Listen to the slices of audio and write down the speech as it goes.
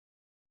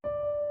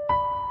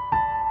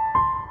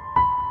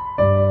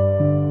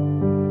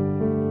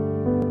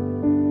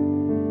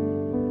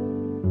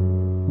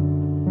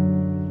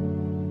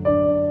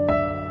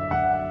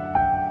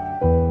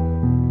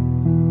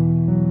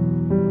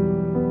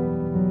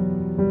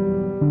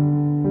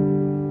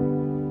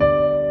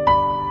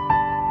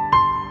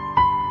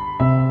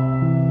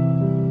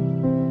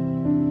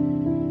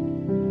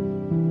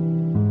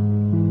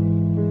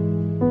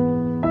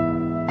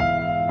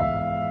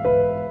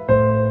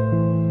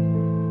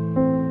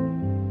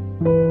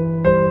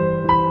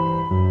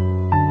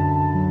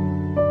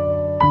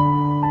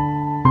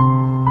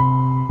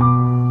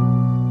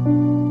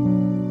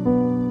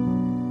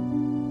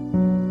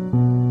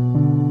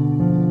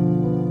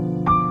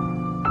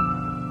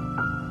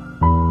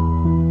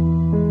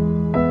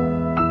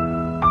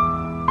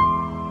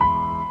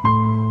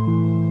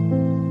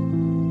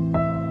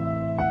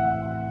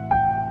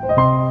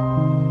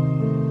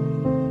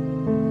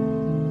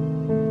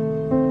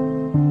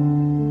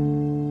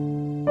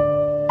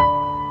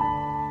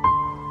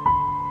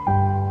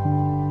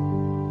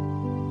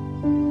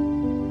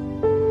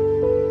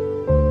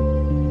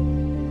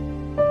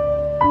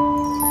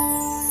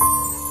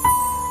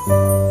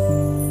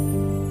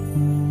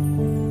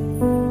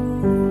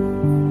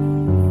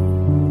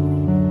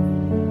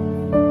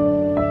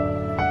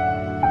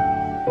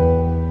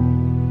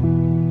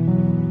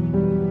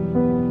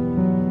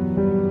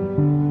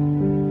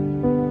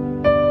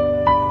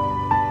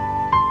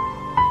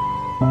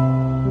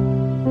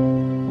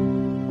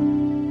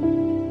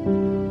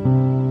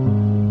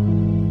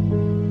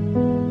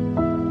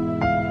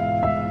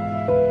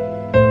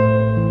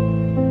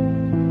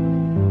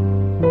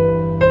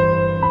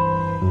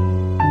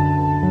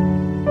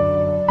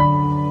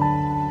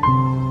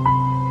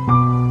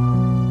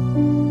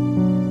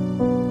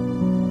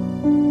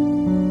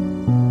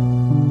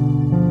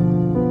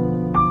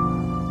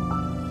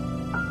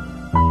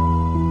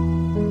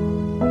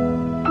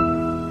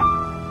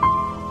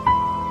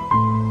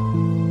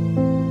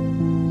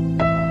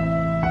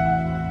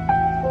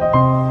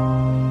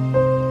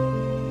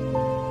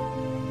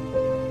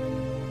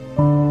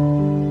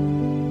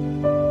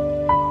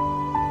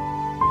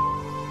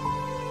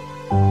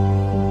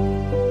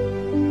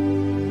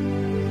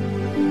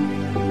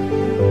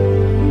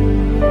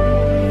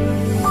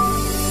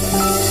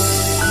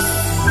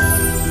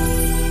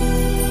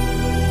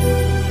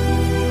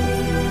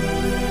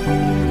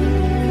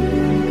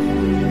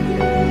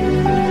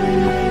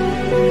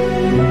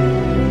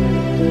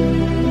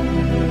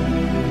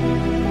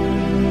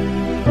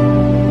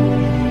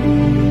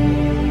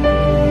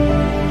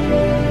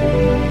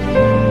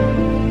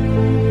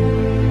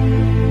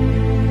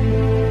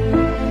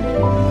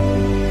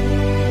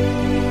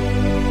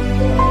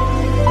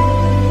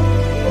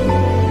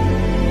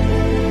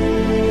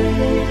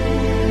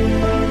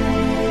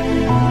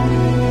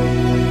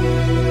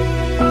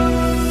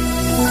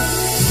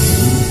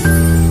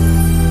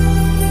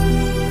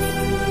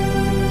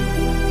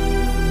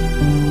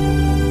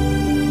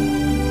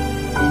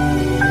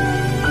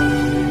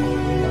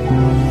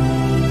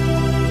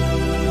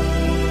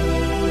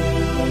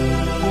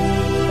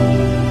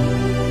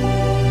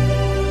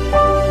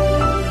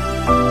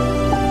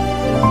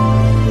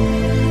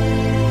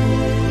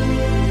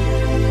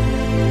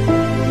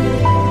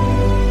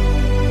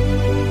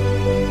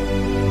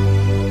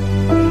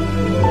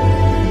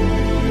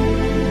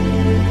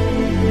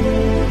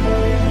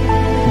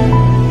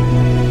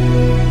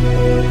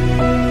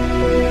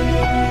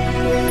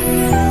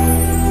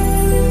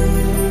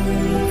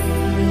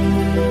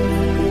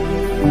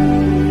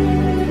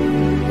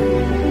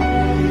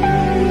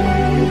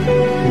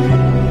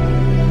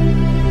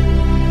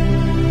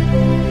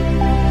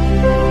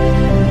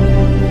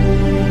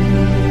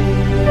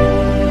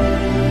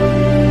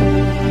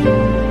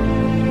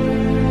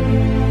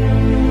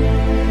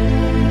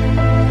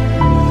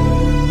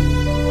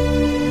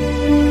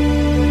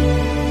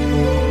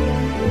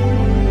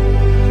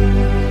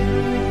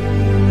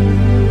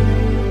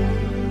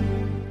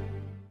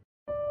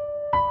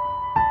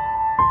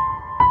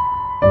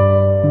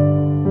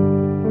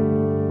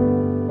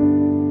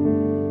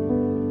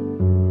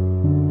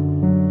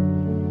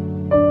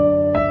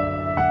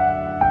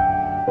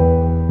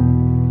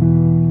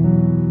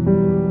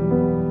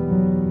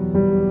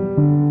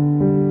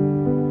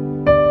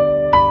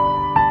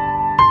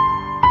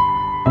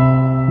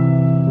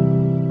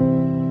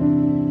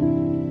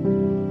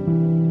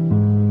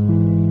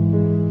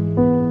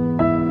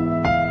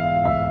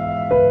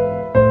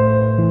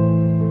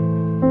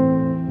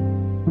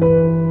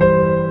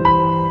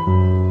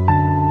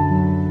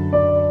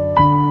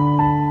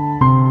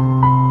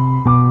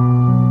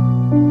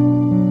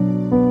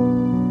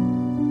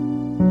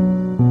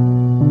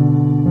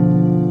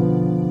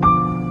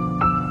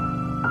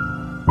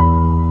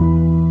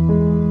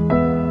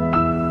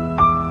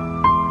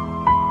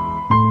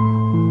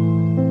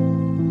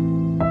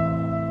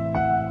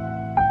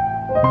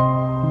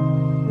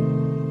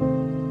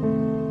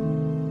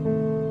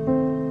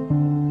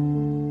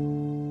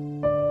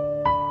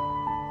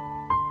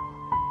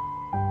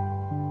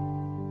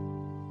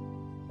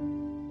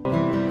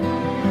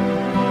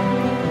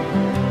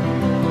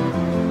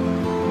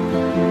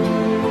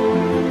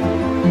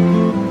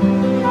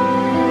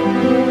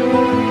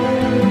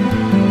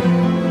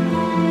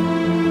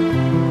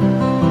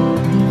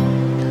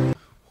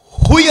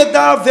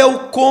Goeiedag,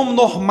 welkom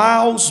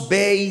nogmaals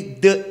bij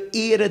de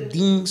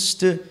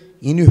erediensten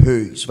in uw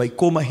huis. Wij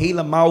komen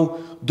helemaal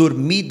door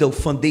middel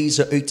van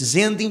deze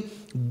uitzending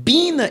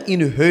binnen in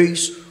uw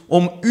huis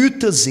om u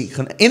te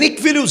zegenen. En ik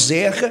wil u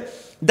zeggen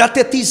dat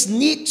het is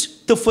niet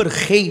te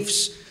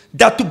vergeefs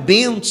dat u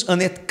bent aan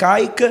het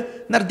kijken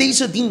naar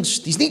deze dienst.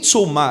 Het is niet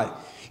zomaar.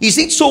 Het is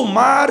niet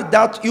zomaar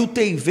dat uw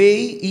tv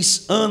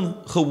is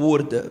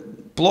aangeworden.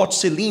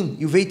 Plotseling,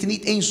 u weet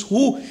niet eens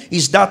hoe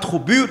is dat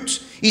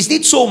gebeurd. Het is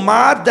niet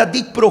zomaar dat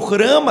dit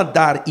programma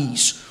daar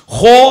is.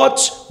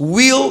 God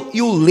wil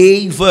uw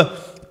leven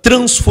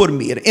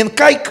transformeren. En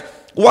kijk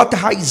wat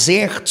hij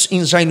zegt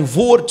in zijn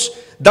woord,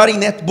 daar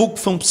in het boek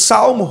van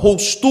Psalm,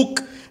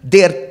 hoofdstuk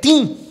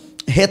 13,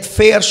 het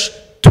vers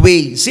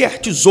 2.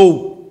 Zegt u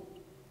zo: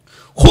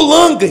 hoe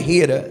lang,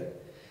 Heere,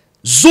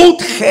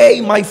 zult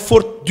gij mij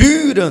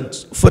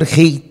voortdurend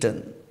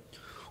vergeten?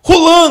 Hoe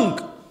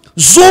lang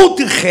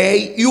zult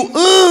gij uw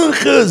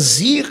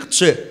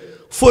aangezicht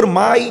voor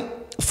mij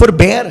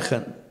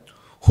verbergen?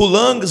 Hoe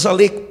lang zal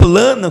ik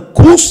plannen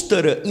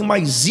koesteren in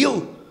mijn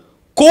ziel,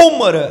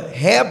 kommeren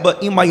hebben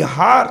in mijn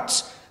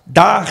hart,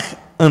 dag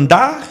en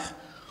dag?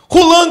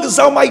 Hoe lang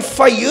zal mijn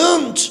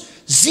vijand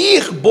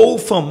zich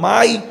boven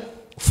mij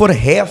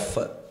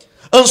verheffen?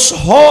 En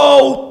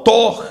schouw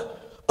toch,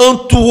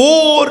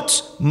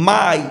 antwoord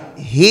mij,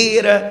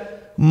 Heere,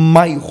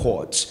 mijn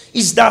God.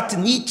 Is dat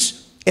niet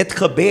het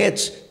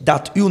gebed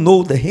dat u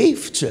nodig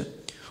heeft?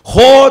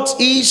 God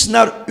is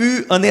naar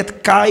u aan het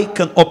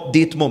kijken op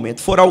dit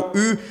moment. Vooral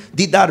u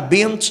die daar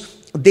bent,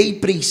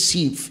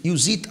 depressief. U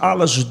ziet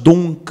alles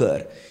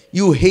donker.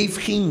 U heeft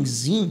geen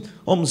zin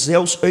om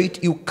zelfs uit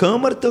uw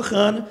kamer te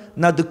gaan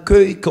naar de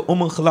keuken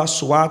om een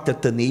glas water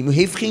te nemen. U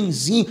heeft geen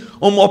zin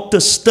om op te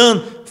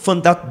staan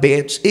van dat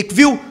bed. Ik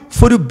wil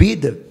voor u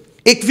bidden.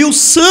 Ik wil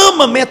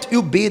samen met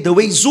u bidden.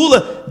 Wij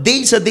zullen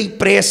deze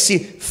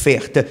depressie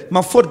vechten.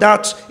 Maar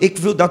voordat, ik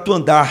wil dat u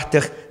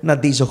aandachtig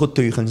naar deze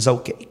getuigen zou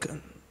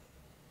kijken.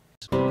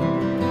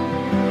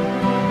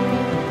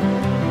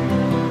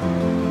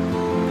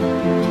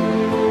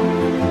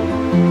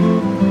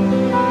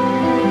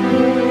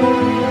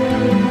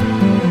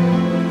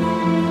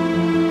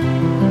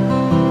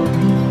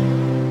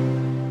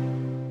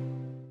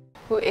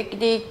 Hoe ik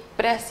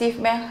depressief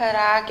ben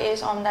geraakt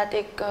is omdat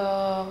ik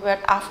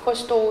werd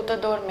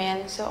afgestoten door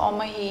mensen om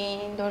me heen,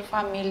 door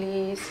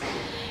families.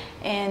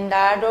 En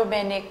daardoor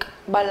ben ik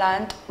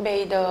beland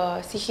bij de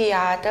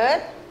psychiater.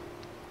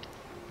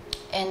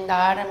 En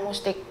daar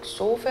moest ik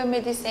zoveel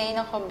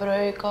medicijnen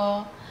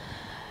gebruiken.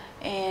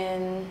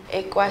 En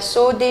ik was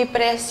zo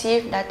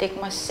depressief dat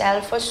ik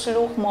mezelf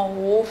versloeg,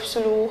 mijn hoofd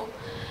sloeg.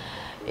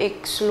 Ik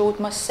sloot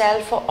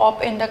mezelf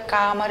op in de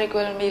kamer. Ik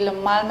wilde me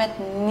helemaal met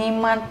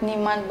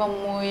niemand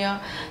bemoeien.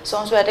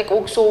 Soms werd ik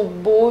ook zo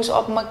boos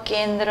op mijn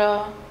kinderen.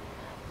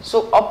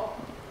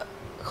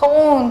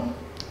 Gewoon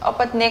op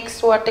het niks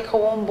word ik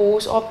gewoon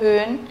boos op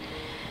hun.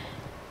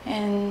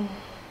 En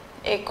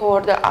ik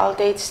hoorde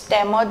altijd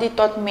stemmen die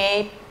tot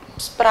mij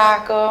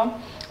spraken.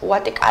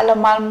 Wat ik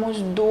allemaal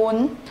moest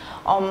doen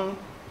om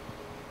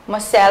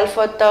mezelf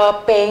te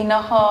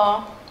pijnigen.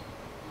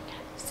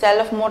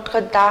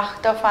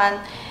 Zelfmoordgedachten van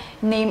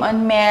neem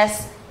een mes,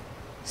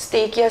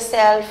 steek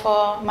jezelf.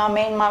 Maar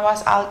mijn man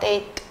was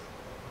altijd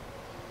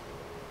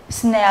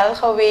snel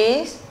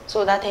geweest,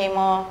 zodat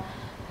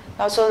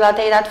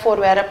hij dat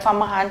voorwerp van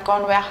mijn hand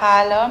kon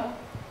weghalen.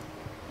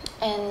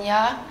 En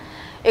ja,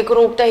 ik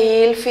rookte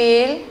heel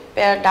veel,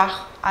 per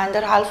dag 1,5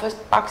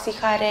 pak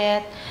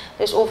sigaret.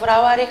 Dus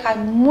overal waar ik ga,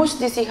 moest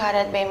die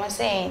sigaret bij me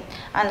zijn.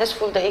 Anders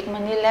voelde ik me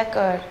niet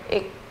lekker.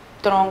 Ik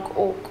dronk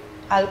ook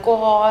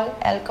alcohol.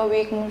 Elke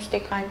week moest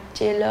ik gaan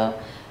chillen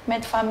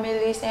met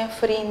families en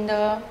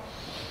vrienden.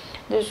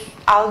 Dus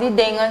al die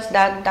dingen,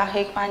 daar dacht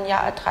ik van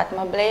ja, het gaat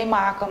me blij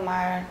maken,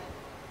 maar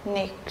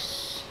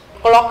niks.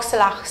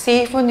 Klokslag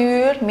 7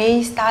 uur,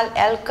 meestal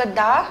elke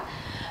dag,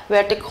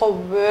 werd ik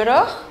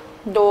gewurgd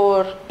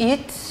door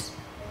iets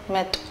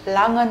met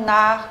lange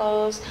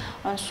nagels,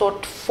 een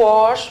soort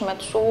vos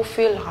met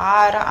zoveel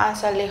haren aan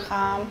zijn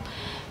lichaam,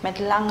 met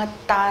lange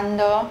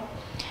tanden.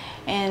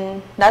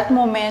 En dat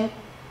moment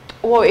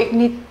wou ik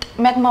niet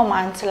met mijn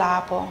man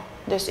slapen,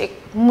 dus ik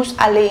moest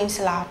alleen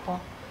slapen.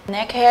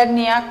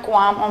 Nekhernia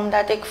kwam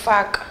omdat ik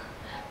vaak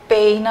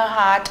pijn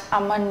had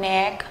aan mijn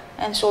nek.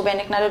 En zo ben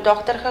ik naar de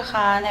dokter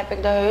gegaan, heb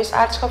ik de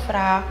huisarts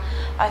gevraagd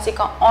als ik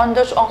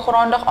een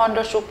grondig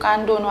onderzoek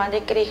kan doen, want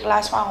ik kreeg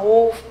last van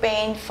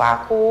hoofdpijn,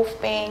 vaak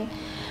hoofdpijn.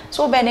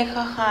 Zo ben ik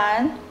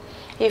gegaan,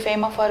 heeft hij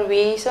me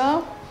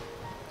verwezen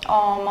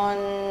om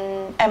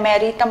een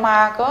MRI te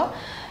maken.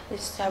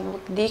 Dus heb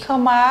ik die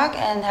gemaakt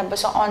en hebben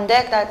ze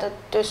ontdekt dat het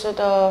tussen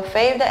de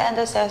 5e en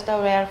de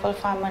 6e wervel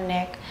van mijn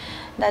nek,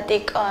 dat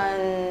ik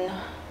een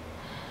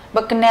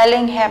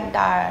beknelling heb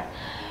daar.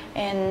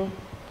 En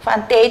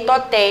van tijd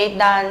tot tijd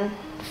dan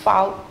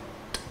valt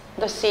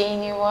de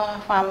zenuwen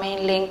van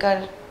mijn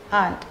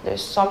linkerhand.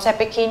 Dus soms heb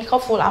ik geen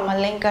gevoel aan mijn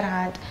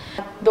linkerhand.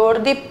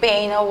 Door die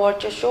pijnen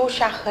word je zo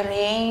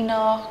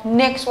chagrijnig.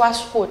 Niks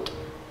was goed.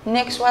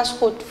 Niks was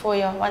goed voor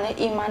je. Wanneer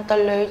iemand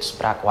te luid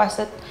sprak, was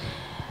het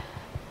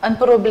een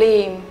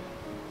probleem.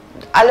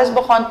 Alles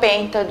begon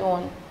pijn te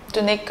doen.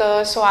 Toen ik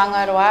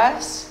zwanger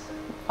was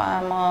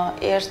van mijn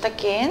eerste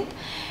kind,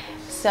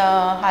 ze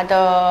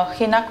hadden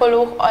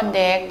gynaecoloog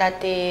ontdekt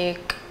dat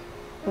ik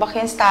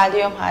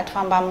beginstadium had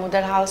van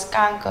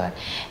baarmoederhalskanker.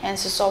 En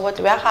ze zou het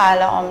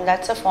weghalen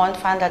omdat ze vond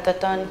van dat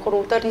het een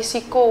groter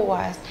risico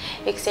was.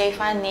 Ik zei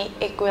van nee,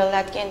 ik wil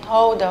dat kind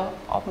houden.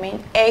 Op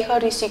mijn eigen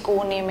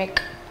risico neem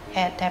ik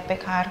het, heb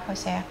ik haar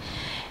gezegd.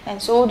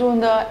 En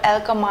zodoende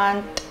elke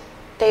maand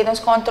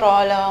tijdens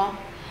controle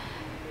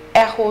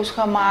echo's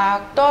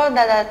gemaakt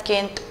totdat het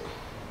kind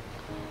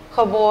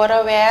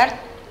geboren werd.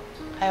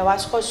 Hij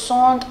was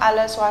gezond,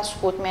 alles was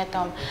goed met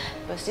hem.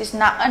 Precies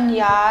na een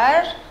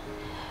jaar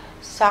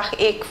zag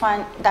ik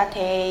van dat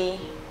hij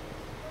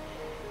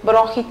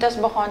bronchitis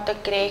begon te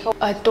krijgen.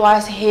 Het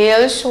was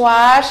heel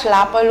zwaar,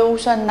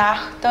 slapeloze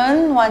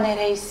nachten wanneer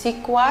hij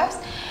ziek was.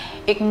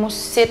 Ik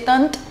moest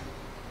zittend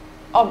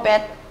op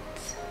bed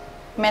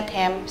met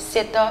hem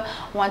zitten,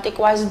 want ik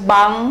was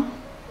bang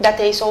dat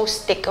hij zou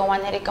stikken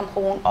wanneer ik hem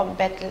gewoon op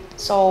bed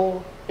zou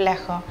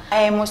leggen.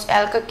 Hij moest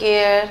elke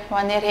keer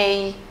wanneer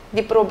hij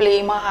die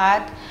problemen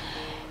had,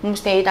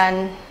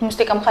 moest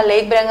ik hem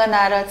gelijk brengen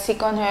naar het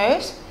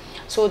ziekenhuis,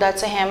 zodat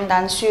ze hem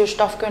dan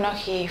zuurstof kunnen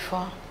geven.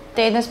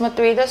 Tijdens mijn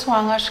tweede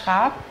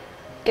zwangerschap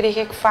kreeg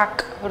ik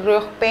vaak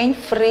rugpijn,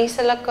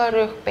 vreselijke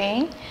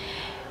rugpijn.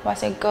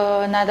 Was ik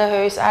naar de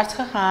huisarts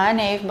gegaan.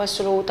 Hij heeft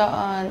besloten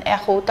een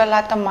echo te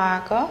laten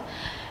maken.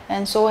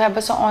 En zo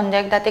hebben ze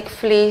ontdekt dat ik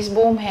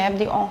vleesboom heb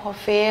die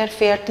ongeveer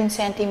 14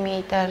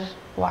 centimeter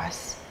was.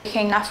 Ik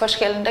ging naar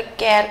verschillende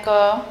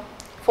kerken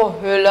voor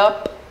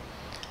hulp,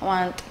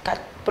 want ik had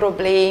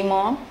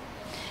problemen.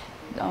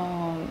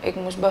 Ik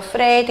moest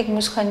bevrijd, ik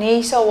moest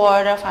genezen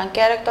worden, van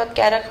kerk tot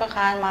kerk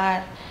gegaan,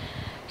 maar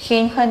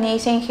geen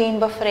genezing, geen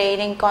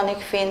bevrijding kon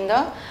ik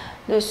vinden.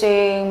 Dus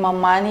mijn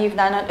man heeft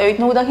dan een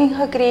uitnodiging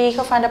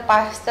gekregen van de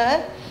pastor.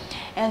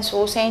 En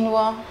zo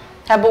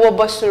hebben we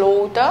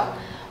besloten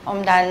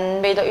om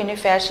dan bij de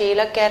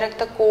universele kerk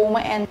te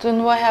komen. En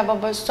toen we hebben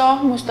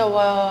bezocht, moesten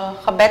we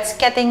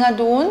gebedskettingen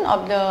doen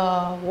op de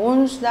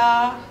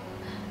woensdag,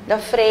 de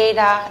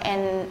vrijdag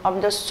en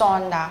op de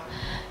zondag.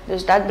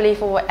 Dus dat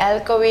bleven we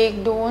elke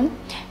week doen.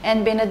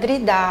 En binnen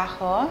 3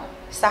 dagen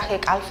zag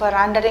ik al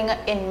veranderingen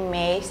in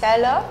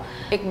mijzelf.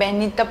 Ik ben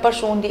niet de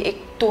persoon die ik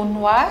toen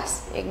was.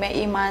 Ik ben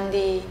iemand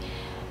die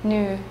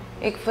nu,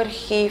 ik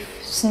vergeef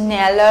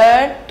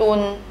sneller.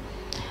 Toen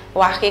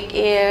wacht ik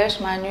eerst,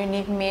 maar nu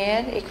niet meer.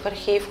 Ik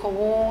vergeef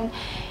gewoon.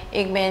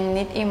 Ik ben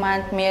niet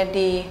iemand meer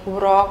die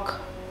wrok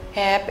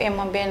heeft in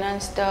mijn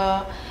binnenste,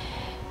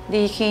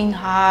 die geen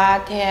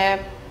haat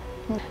heeft.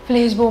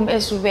 Vleesboom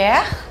is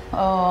weg.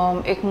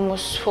 Ik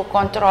moest voor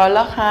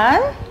controle gaan.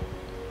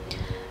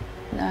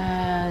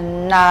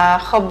 Na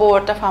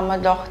geboorte van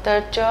mijn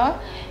dochtertje.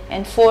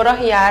 En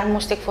vorig jaar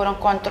moest ik voor een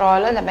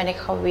controle, daar ben ik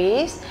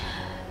geweest.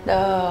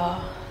 De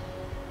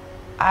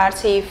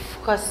arts heeft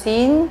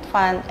gezien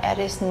van er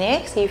is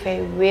niks. Heeft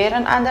hij weer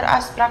een andere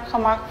afspraak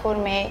gemaakt voor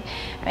mij.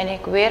 Ben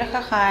ik weer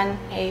gegaan,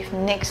 hij heeft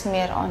niks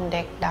meer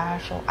ontdekt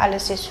daar zo.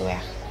 Alles is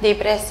weg.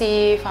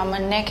 Depressie, van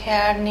mijn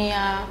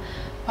nekhernia,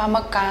 van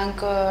mijn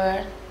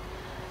kanker.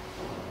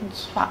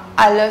 Van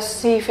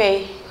alles heeft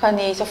hij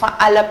genezen, van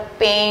alle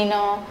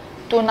pijnen.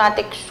 Toen had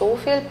ik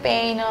zoveel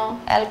pijnen.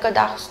 Elke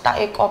dag sta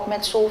ik op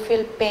met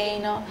zoveel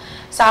pijnen.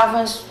 'S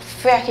Avonds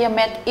vecht je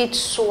met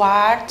iets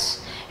zwaars.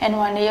 En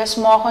wanneer je 's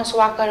morgens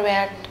wakker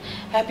werd,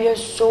 heb je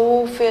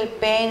zoveel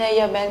pijnen.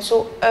 Je bent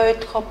zo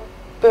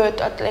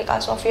uitgeput. Het lijkt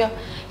alsof je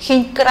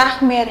geen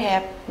kracht meer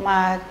hebt.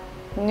 Maar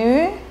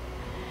nu,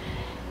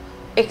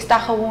 ik sta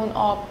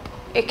gewoon op.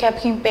 Ik heb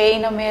geen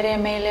pijnen meer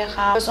in mijn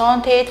lichaam. De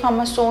gezondheid van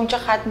mijn zoontje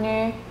gaat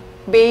nu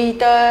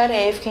beter.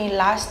 Hij heeft geen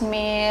last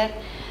meer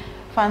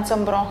van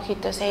zijn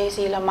bronchitis. Hij is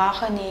helemaal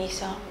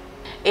genezen.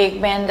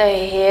 Ik ben de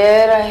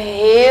Heer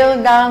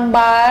heel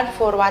dankbaar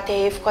voor wat hij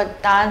heeft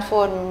gedaan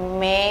voor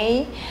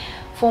mij,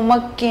 voor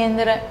mijn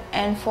kinderen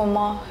en voor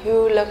mijn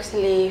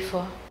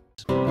huwelijksleven.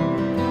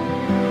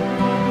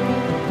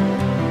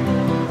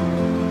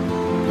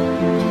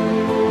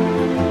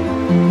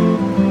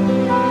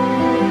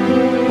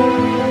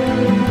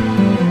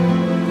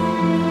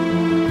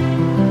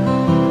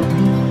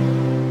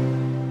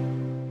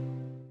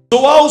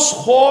 Zoals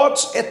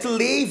God het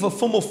leven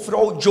van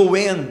mevrouw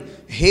Joanne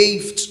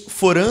heeft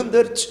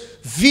veranderd,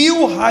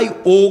 wil hij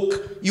ook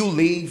uw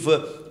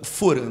leven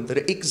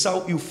veranderen. Ik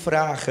zou u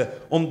vragen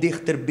om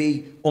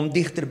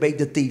dichter bij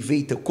de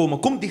tv te komen.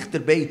 Kom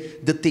dichter bij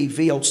de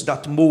tv als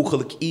dat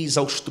mogelijk is,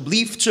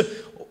 alstublieft.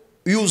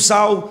 U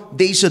zou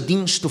deze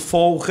dienst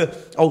volgen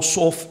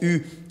alsof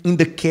u in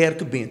de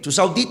kerk bent. U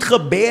zou dit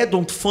gebed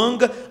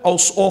ontvangen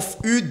alsof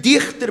u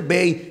dichter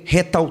bij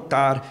het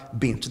altaar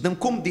bent. Dan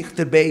kom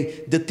dichter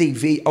bij de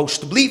tv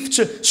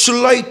alstublieft.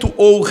 Sluit uw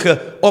ogen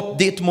op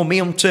dit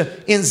moment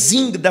en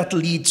zing dat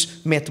lied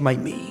met mij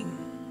mee.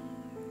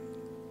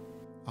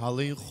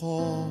 Alleen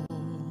God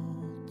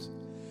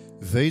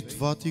weet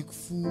wat ik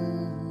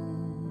voel.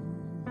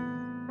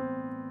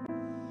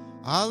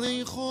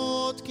 Alleen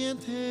God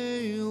kent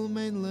heel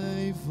mijn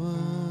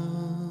leven.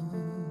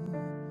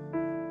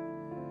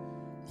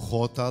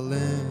 God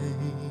alleen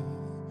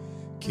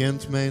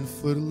kent mijn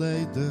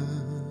verleden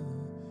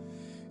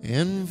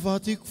en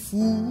wat ik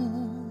voel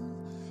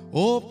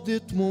op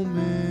dit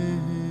moment.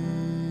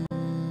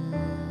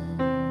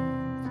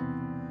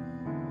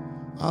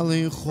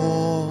 Alleen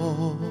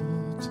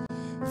God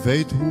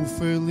weet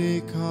hoeveel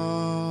ik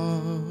hou.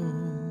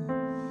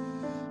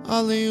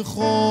 Alleen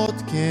God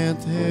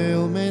kent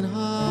heel mijn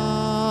hart.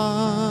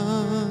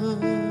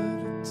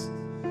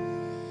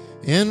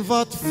 En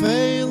wat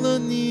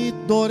velen niet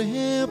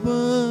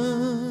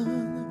doorhebben,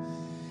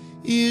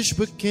 is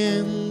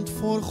bekend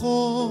voor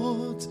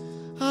God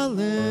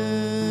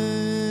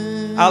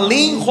alleen.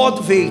 Alleen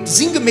God weet.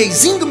 Zing mee,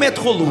 zing met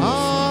geloof.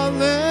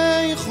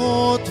 Alleen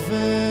God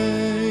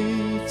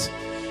weet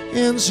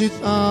en ziet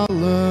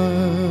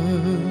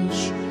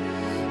alles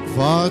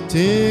wat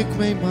ik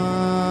meemaak.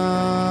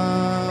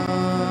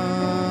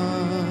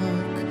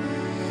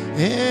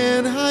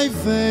 En hij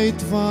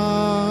weet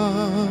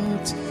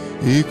wat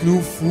ik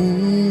nu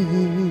voel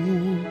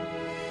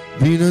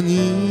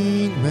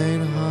binnenin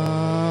mijn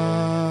hart.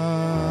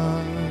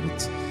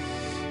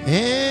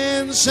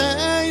 En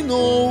zijn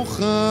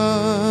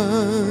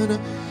ogen,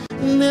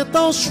 net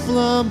als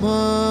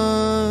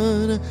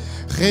vlammen,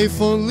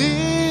 geven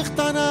licht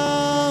aan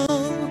al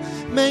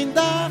mijn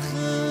dagen.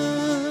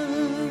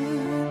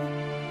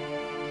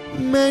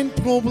 Mijn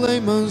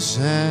problemen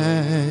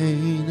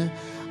zijn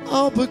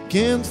al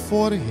bekend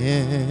voor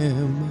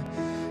hem.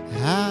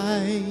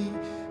 Hij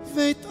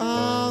weet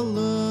alles.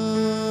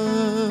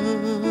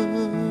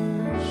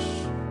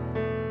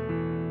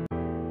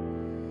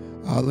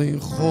 Alleen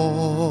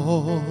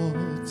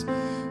God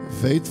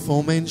weet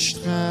van mijn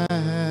strijd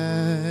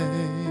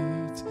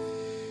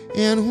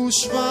en hoe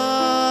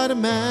zwaar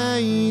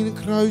mijn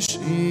kruis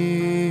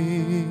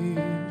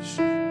is.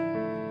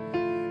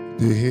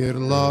 De Heer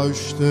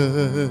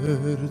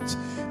luistert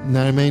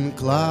naar mijn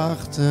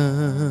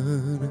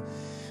klachten,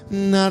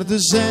 naar de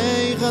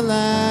zegen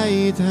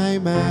leidt hij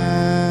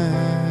mij.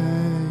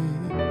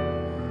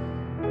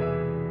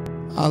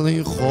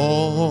 Alleen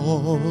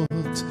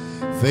God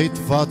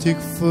weet wat ik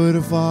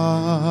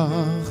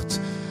verwacht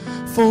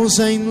van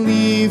zijn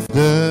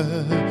liefde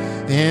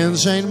en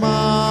zijn macht.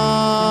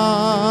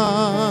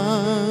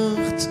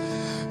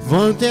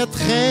 Want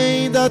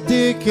hetgeen dat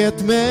ik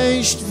het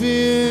meest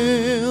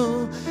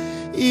wil,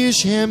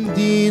 is hem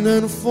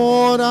dienen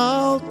voor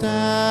altijd.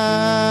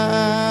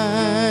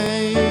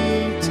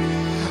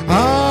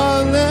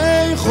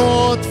 Alleen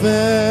God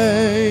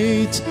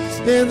weet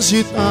en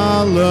ziet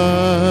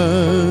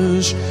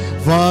alles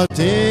wat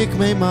ik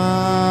meemaak.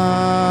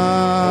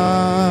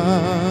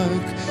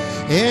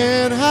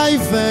 En hij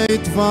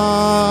weet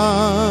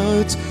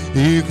wat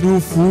ik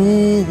nu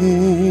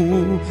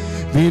voel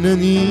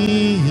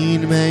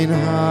binnenin mijn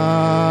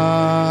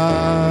hart.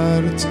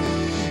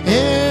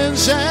 En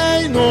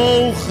zijn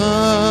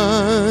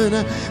ogen,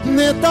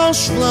 net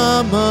als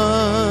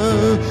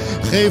vlammen,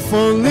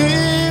 geven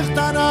licht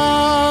aan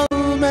al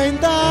mijn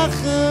dagen.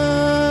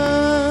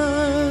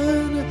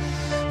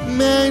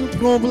 Mijn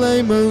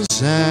problemen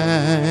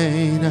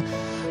zijn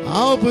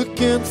al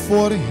bekend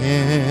voor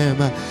hem.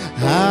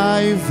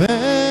 Hij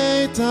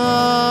weet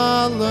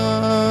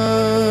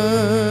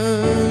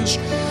alles.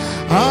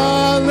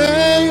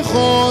 Alleen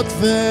God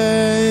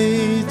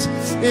weet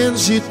en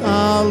ziet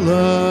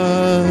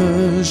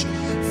alles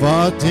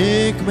wat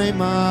ik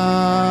meemaak.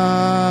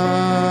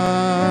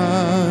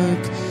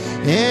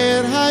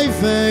 En hij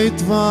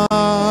weet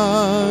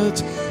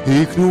wat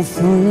ik nu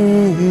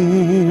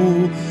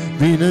voel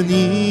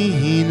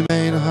binnenin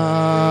mijn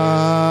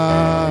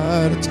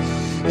hart.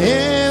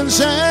 En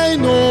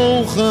zijn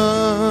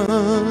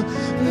ogen,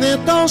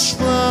 net als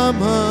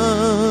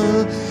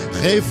vlammen,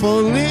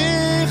 geven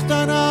licht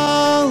aan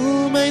al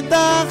mijn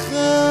dagen.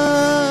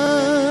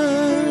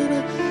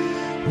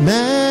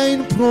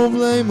 Mijn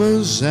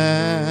problemen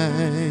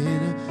zijn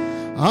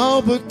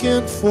al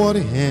bekend voor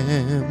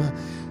hem.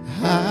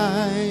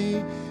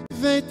 Hij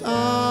weet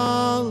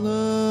alles.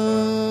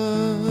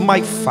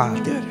 Mijn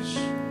Vader,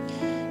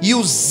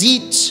 je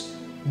ziet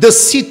de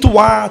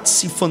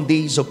situatie van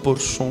deze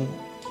persoon.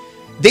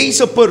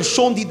 Deze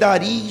persoon die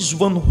daar is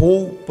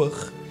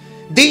wanhopig.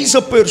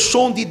 Deze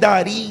persoon die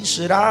daar is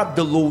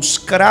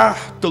radeloos,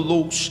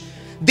 krachteloos.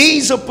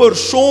 Deze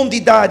persoon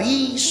die daar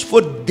is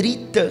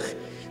verdrietig.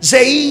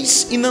 Zij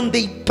is in een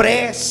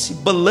depressie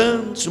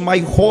beland,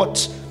 mijn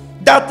God.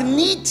 Dat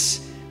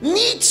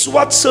niets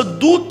wat ze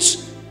doet,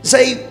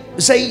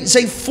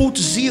 zij voelt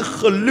zich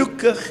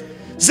gelukkig.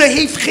 Ze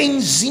heeft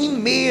geen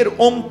zin meer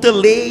om te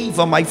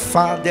leven, mijn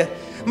Vader.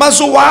 Maar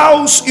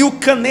zoals uw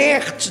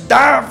knecht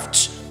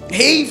David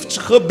heeft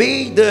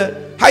gebeden,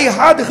 hij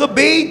had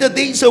gebeden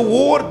deze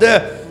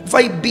woorden.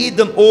 Wij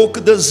bidden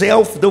ook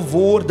dezelfde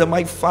woorden,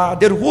 mijn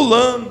Vader. Hoe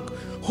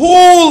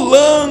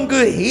lang,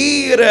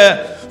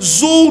 Heere,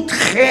 zult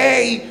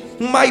gij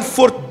mij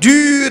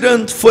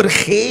voortdurend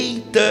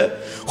vergeten?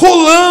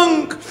 Hoe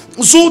lang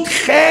zult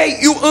gij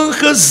uw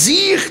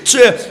aangezicht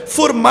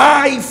voor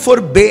mij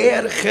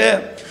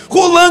verbergen?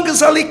 Hoe lang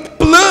zal ik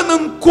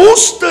plannen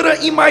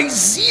koesteren in mijn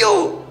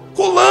ziel?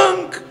 Hoe lang?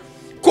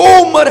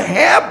 kommer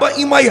hebben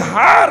in mijn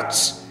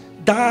hart,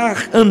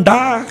 dag en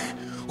dag.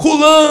 Hoe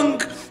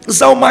lang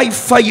zal mijn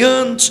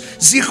vijand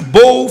zich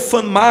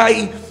boven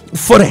mij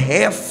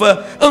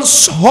verheffen? En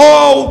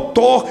schouw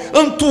toch,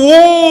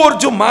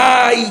 antwoord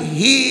mij,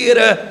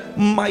 Heere,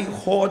 mijn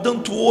God,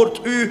 antwoord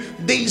u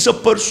deze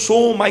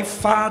persoon, mijn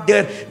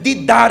vader,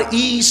 die daar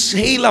is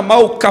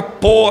helemaal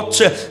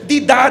kapot,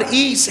 die daar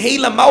is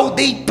helemaal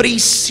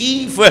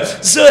depressief,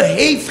 ze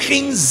heeft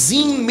geen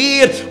zin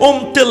meer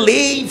om te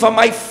leven,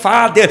 mijn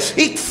vader.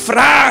 Ik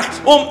vraag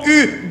om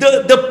u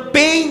de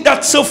pijn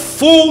dat ze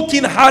voelt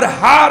in haar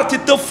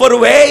hart te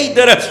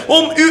verwijderen,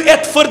 om u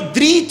het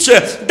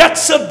verdriet dat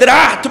ze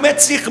draagt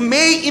met zich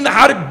mee in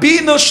haar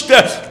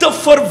binnenste te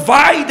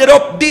verwijderen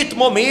op dit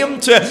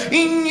moment.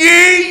 In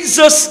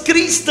Jezus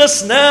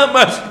Christus naam,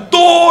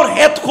 door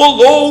het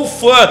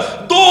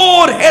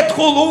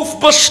geloof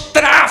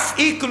bestraf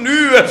ik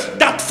nu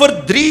dat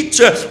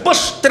verdriet,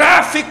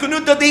 bestraf ik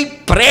nu de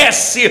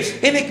depressie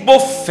en ik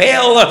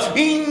bevel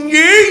in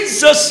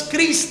Jezus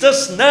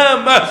Christus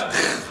naam,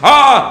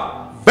 ga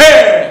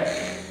weg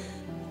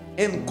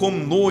en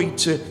kom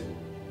nooit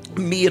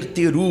meer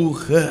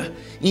terug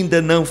in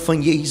de naam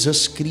van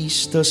Jezus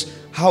Christus.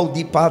 Hou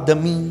die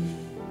adem in.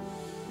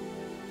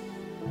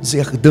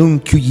 Zeg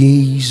dank u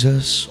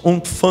Jezus.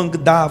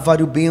 Ontvang daar waar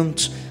u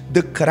bent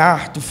de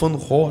kracht van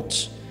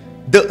God,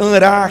 de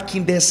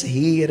aanraking des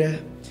Heeren.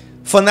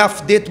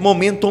 Vanaf dit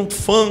moment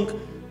ontvang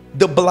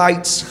de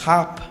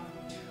blijdschap,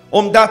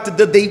 omdat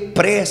de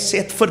depressie,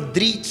 het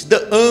verdriet,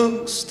 de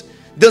angst,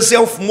 de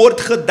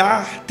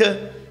zelfmoordgedachte,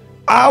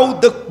 al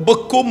de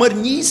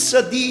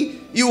bekommernissen die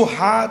u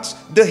had,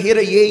 de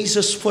Heer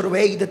Jezus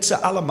verwijdert ze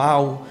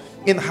allemaal.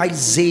 En hij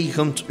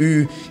zegent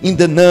u in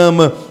de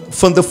naam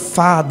van de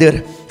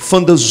Vader,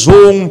 van de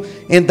Zoon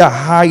en de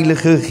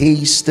Heilige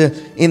Geest.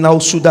 En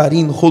als u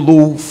daarin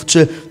gelooft,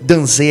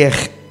 dan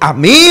zeg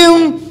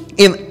amen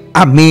en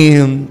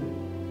amen.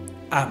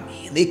 Amen.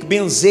 Ik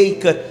ben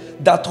zeker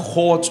dat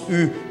God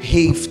u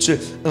heeft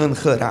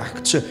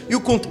aangeraakt. U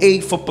kunt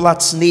even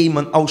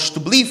plaatsnemen,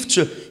 alstublieft.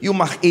 U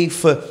mag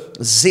even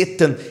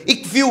zitten.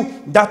 Ik wil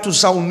dat u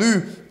zal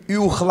nu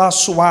uw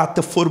glas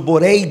water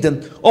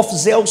voorbereiden, of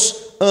zelfs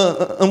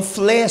een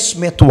fles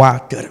met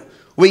water.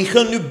 Wij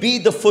gaan nu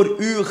bidden voor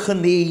uw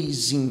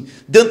genezing.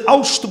 Dan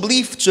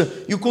alstublieft,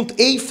 u kunt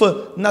even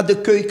naar de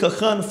keuken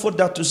gaan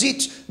voordat u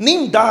zit.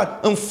 Neem daar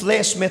een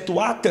fles met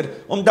water,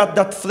 omdat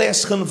dat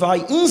fles gaan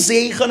wij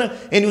inzegenen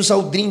en u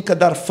zal drinken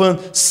daarvan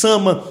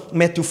samen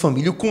met uw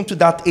familie. U kunt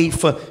dat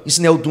even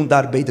snel doen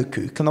daar bij de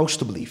keuken,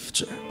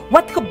 alstublieft.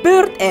 Wat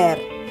gebeurt er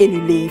in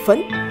uw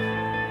leven?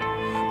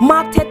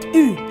 Maakt het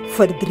u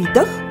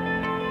verdrietig?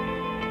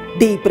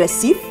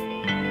 Depressief?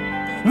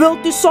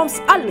 Wilt u soms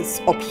alles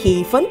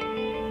opgeven?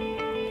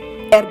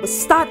 Er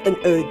bestaat een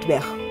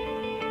uitweg.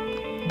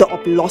 De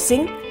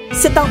oplossing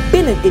zit al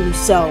binnen in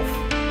uzelf.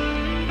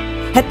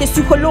 Het is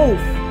uw geloof.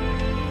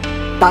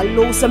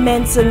 Talloze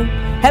mensen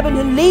hebben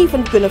hun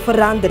leven kunnen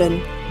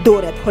veranderen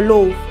door het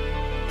geloof.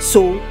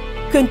 Zo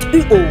kunt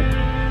u ook.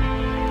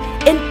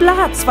 In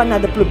plaats van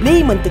naar de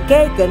problemen te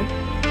kijken,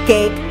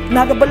 kijk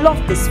naar de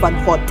beloftes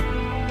van God.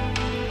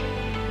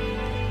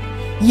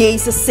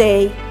 Jezus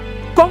zei,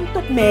 kom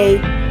tot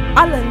mij,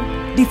 allen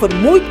die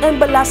vermoeid en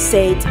belast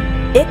zijn,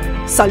 ik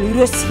zal u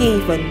rust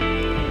geven.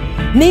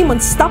 Neem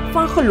een stap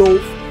van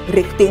geloof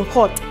richting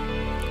God.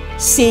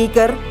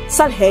 Zeker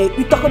zal Hij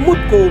u tegemoet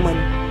komen.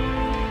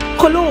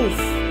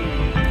 Geloof,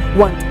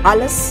 want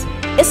alles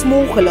is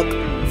mogelijk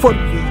voor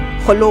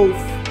wie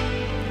gelooft.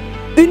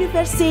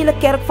 Universele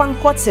Kerk van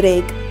Gods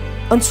Rijk,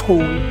 een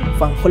school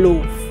van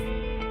geloof.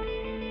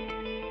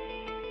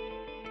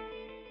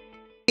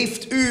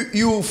 Heeft u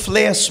uw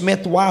fles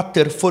met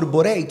water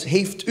voorbereid?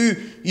 Heeft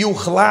u uw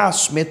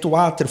glas met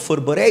water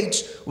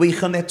voorbereid? We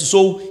gaan het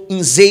zo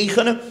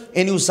inzegenen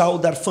en u zal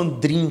daarvan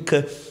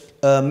drinken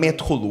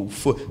met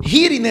geloof.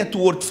 Hier in het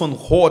woord van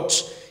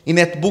God, in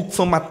het boek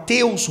van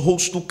Mattheus,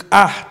 hoofdstuk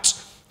 8,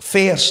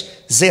 vers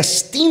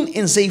 16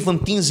 en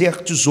 17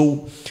 zegt u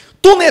zo.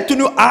 Toen het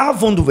nu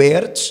avond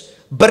werd,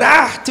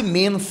 bracht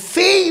men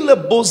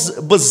vele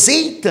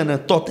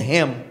bezetenen tot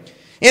hem.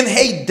 En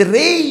hij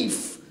dreef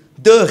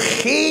de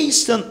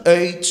geesten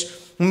uit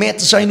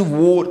met zijn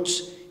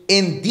woord.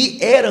 En die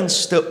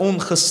ernstig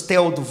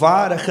ongesteld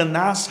waren,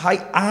 genas hij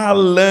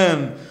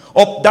allen.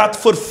 Opdat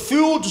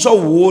vervuld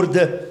zou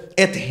worden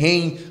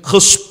hetgeen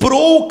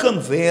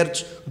gesproken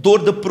werd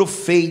door de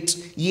profeet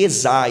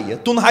Jesaja.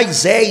 Toen hij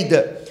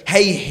zeide,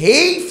 hij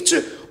heeft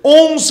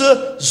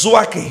onze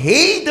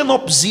zwakheden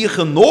op zich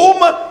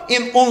genomen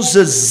en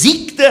onze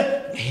ziekte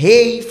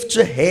heeft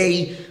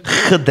hij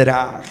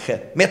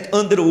gedragen. Met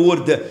andere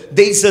woorden,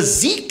 deze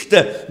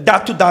ziekte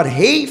dat u daar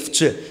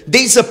heeft,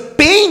 deze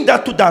pijn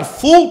dat u daar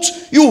voelt,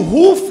 u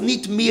hoeft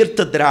niet meer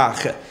te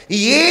dragen.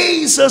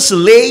 Jezus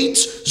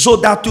leed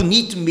zodat u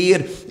niet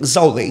meer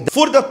zal lijden.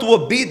 Voordat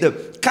we bidden,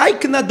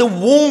 kijk naar de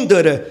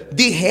wonderen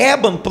die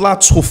hebben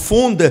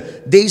plaatsgevonden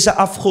deze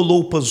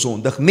afgelopen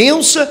zondag.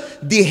 Mensen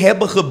die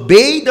hebben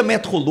gebeden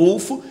met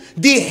geloof,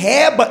 Die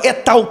hebben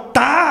het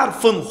altaar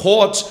van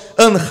God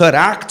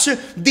aangeraakt.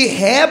 Die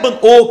hebben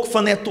ook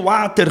van het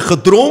water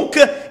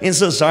gedronken en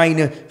ze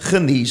zijn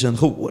genezen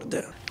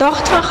geworden.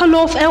 Tocht van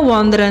geloof en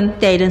wonderen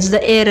tijdens de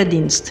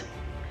eredienst.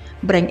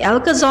 Breng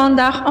elke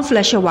zondag een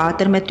flesje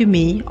water met u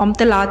mee om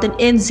te laten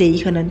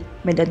inzegenen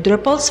met de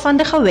druppels van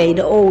de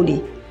gewijde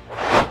olie.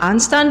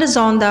 Aanstaande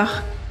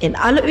zondag in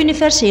alle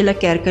universele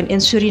kerken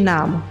in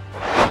Suriname.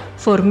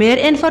 Voor meer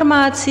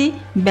informatie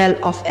bel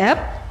of app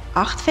 855-5519.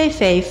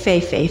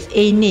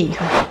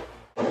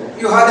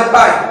 U had het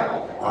bij?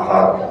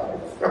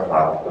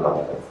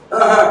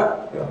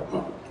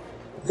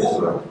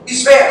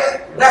 Is weg.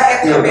 Naar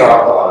het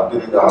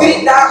gebed.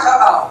 3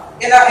 dagen al.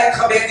 En naar het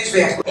gebed is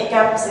weg. Ik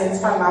heb sinds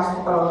vanaf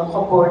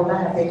geboorte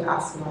heb ik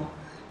astma.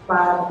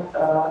 Maar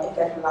ik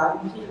heb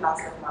niet last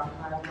ervan.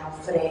 Maar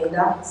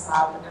vrijdag,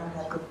 zaterdag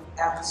heb ik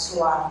echt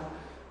zwaar.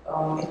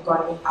 Ik kon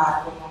niet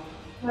ademen.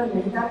 Maar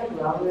nu dat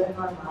ik wel weer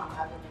normaal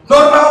ademen.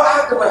 Normaal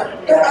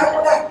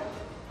ademen.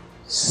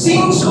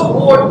 Sinds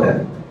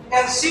geboorte.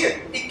 En zie,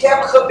 ik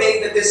heb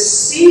gebeden, de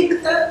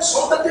ziekte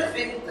zonder te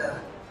weten.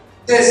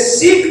 De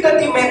ziekte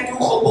die met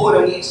u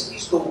geboren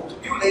is dood.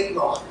 U leeft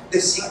nog. De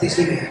ziekte is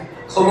niet meer.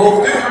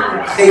 Gelooft u?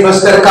 Geef een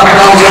sterk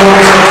applaus.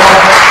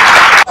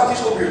 Wat is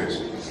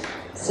gebeurd?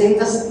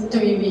 Sinds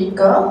 2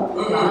 weken,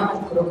 ja,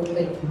 ik rook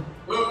leven.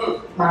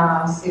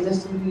 Maar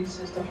sinds toen die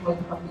zuster moet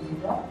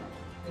gebeden,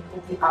 ik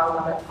hoef die oude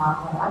met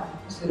maandag,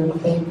 dus de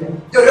rugpijn.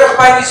 De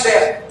rugpijn is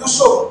weg. Doe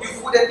zo, u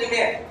voelt het niet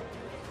meer.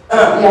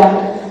 Ja,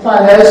 van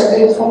huis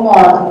uit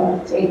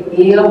vanmorgen. Ik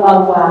ben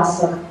helemaal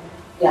wazig.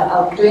 Ja,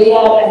 al 2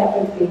 jaar heb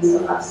ik deze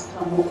last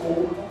van mijn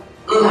ogen.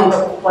 En de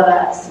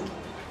operatie.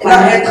 En na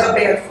het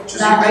gebed, voelt u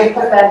zich beter?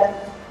 Na het gebed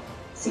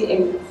zie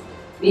ik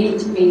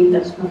beetje beter.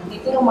 Het is nog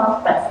niet helemaal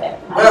perfect.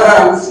 Maar,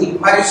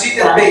 maar u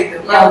ziet het beter.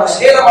 Maar het is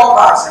helemaal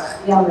wazig.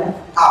 Jawel.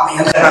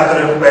 Amen. Ik ga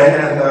terug bij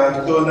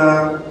en toen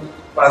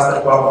was er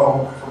kwam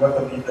om voor me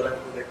te bieden.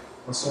 Ik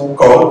was zo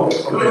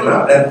koud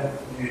en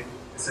nu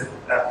is het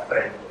echt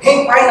fijn.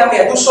 Geen pijn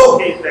meer, doe zo.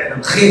 Geen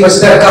pijn. Geef een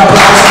sterk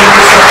applaus.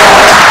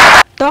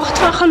 Tocht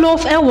van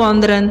geloof en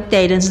wonderen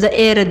tijdens de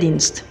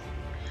eredienst.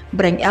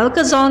 Breng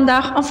elke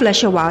zondag een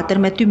flesje water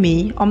met u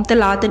mee om te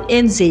laten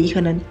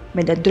inzegenen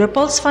met de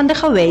druppels van de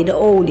gewijde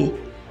olie.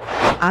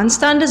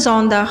 Aanstaande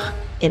zondag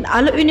in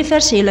alle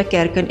universele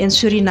kerken in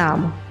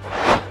Suriname.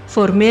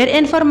 Voor meer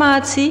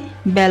informatie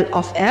bel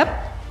of app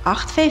 855-5519.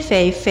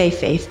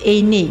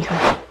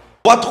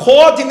 Wat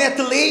God in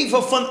het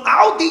leven van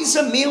al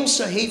deze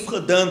mensen heeft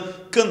gedaan,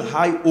 kan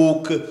Hij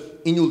ook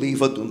in uw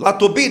leven doen.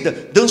 Laten we bidden.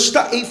 Dan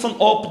sta even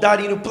op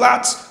daar in uw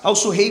plaats.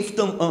 Als u heeft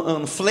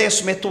een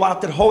fles met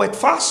water, hou het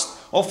vast.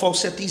 Of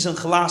als het is een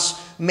glas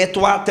met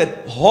water,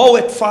 hou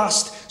het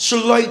vast.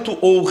 Sluit uw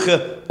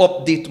ogen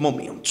op dit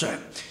moment.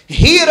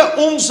 Heere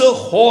onze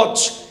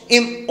God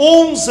en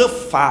onze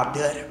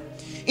Vader.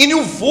 In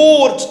uw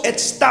woord, het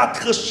staat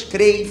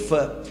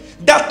geschreven,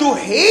 dat u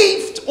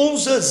heeft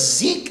onze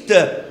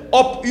ziekte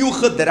op u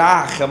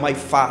gedragen, mijn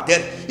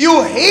Vader. U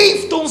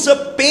heeft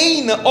onze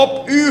pijnen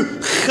op u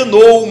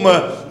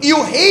genomen. U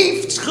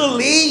heeft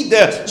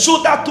geleden,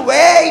 zodat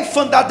wij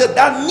van dat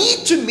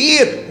niet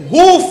meer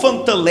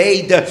hoeven te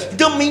lijden.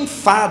 Dan mijn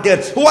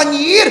Vader,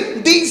 wanneer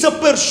deze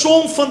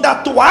persoon van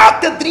dat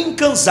water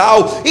drinken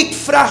zou, ik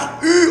vraag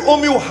u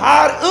om uw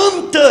haar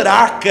aan te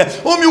raken,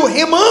 om uw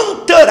hem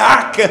aan te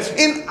raken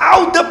in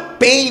al de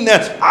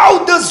pijnen,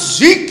 al de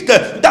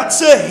ziekte dat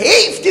ze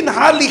heeft in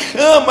haar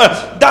lichaam,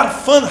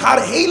 daarvan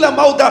haar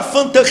helemaal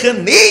daarvan te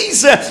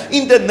genezen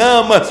in de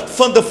naam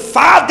van de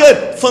Vader,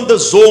 van de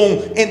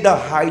Zoon en de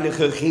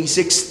Heilige Geest.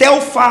 Ik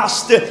stel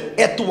vast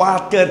het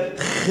water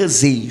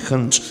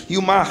gezegend.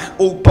 U mag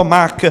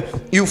openmaken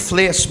uw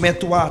fles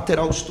met water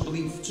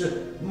alstublieft.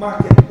 Maak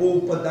het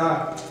open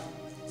daar.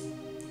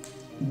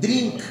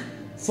 Drink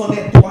van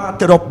het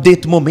water op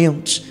dit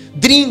moment.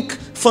 Drink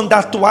van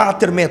dat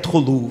water met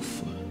geloof.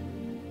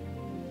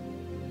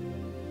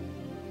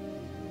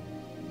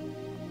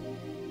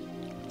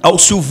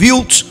 Als u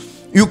wilt,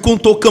 u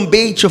kunt ook een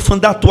beetje van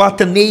dat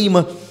water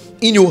nemen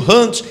in uw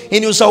hand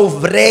en u zal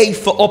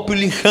wrijven op uw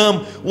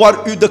lichaam waar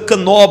u de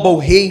knobbel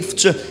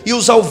heeft. U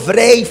zal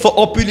wrijven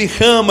op uw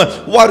lichaam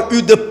waar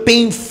u de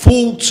pijn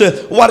voelt,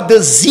 waar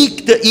de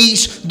ziekte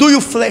is. Doe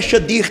uw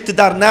flesje dicht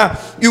daarna.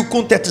 U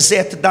kunt het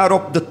zetten daar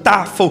op de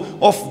tafel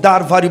of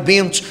daar waar u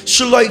bent.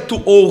 Sluit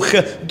uw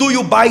ogen. Doe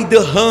uw beide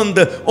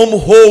handen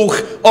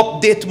omhoog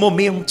op dit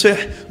moment.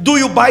 Doe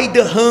uw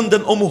beide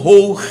handen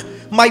omhoog.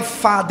 Mijn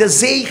Vader,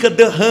 zegen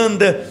de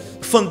handen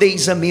van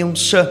deze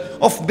mensen.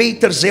 Of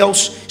beter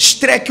zelfs,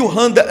 strek uw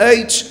handen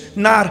uit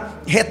naar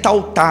het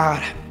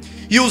altaar.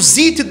 Je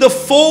ziet de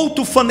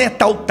foto van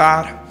het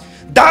altaar.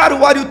 Daar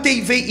waar uw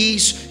tv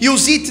is. Je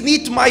ziet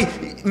niet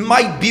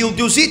mijn beeld.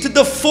 Je ziet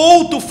de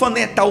foto van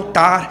het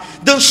altaar.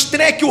 Dan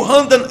strek uw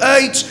handen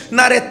uit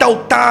naar het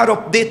altaar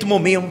op dit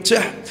moment.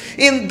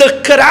 In de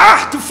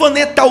kracht van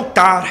het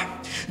altaar.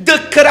 De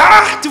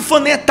kracht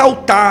van het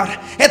altaar.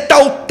 Het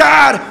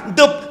altaar,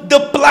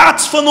 de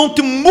plaats van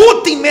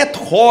ontmoeting met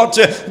God.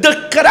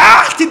 De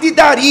kracht die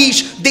daar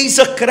is.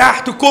 Deze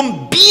kracht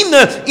komt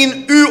binnen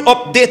in u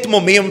op dit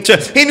moment.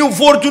 En u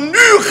wordt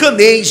nu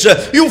genezen.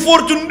 U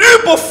wordt nu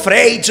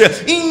bevrijd.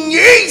 In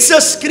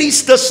Jezus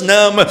Christus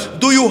naam.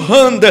 Doe uw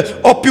handen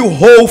op uw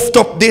hoofd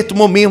op dit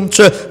moment.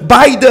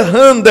 Beide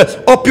handen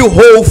op uw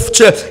hoofd.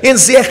 En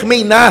zeg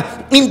mij na.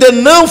 In de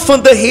naam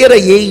van de Heer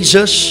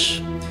Jezus.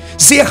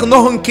 Zeg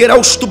nog een keer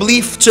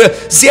alstublieft.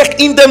 Zeg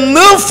in de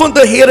naam van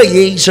de Heer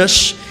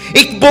Jezus.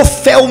 Ik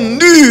bevel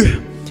nu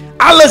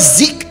alle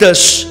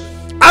ziektes,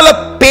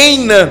 alle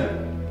pijnen,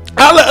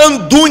 alle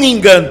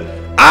aandoeningen,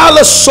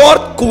 alle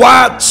soort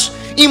kwaad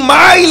in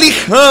mijn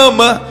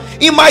lichaam,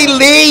 in mijn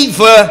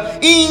leven,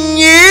 in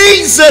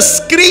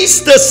Jezus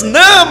Christus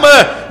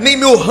naam.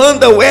 Neem uw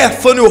handen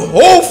weg van uw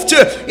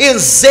hoofd en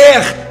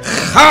zeg,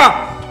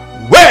 ga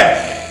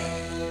weg.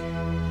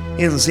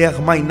 En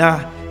zeg mij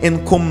na.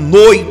 En kom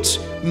nooit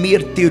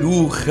meer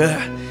terug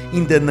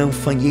in de naam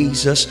van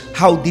Jezus.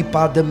 Hou diep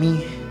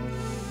adem.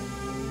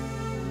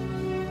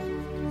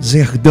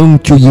 Zeg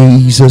dank u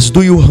Jezus.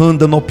 Doe uw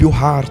handen op uw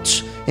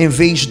hart. En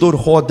wees door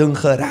God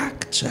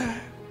geraakt.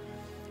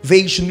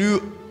 Wees nu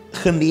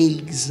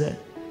genezen.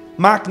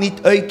 Maakt niet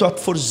uit wat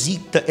voor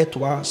ziekte het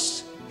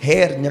was.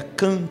 Hernia,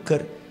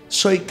 kanker,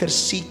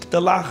 suikerziekte,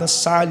 lage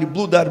salie,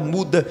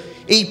 bloedarmoede,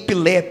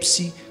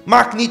 epilepsie.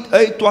 Maakt niet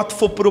uit wat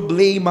voor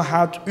problemen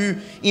had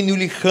u in uw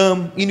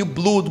lichaam, in uw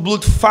bloed,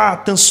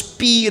 bloedvaten,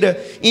 spieren,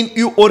 in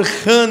uw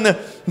organen.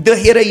 De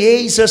Heer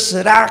Jezus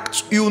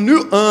raakt u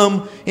nu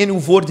aan en u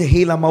wordt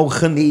helemaal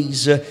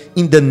genezen.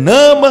 In de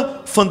naam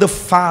van de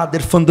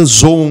Vader, van de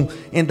Zoon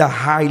en de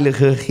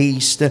Heilige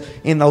Geest.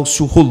 En als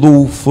u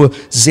gelooft,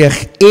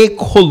 zeg ik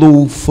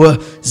geloof,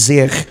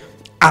 zeg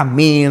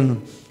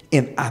amen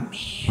en amen.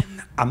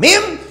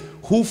 Amen.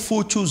 Hoe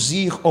voelt u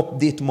zich op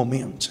dit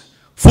moment?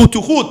 Voelt u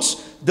goed?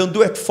 Dan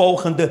doe het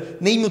volgende.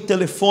 Neem uw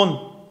telefoon.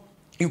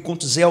 U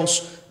kunt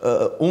zelfs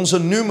onze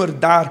nummer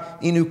daar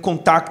in uw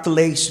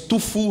contactlijst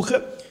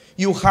toevoegen.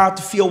 U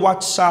gaat via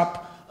WhatsApp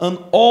een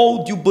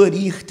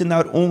audiobericht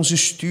naar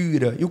ons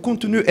sturen. U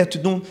kunt nu het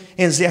doen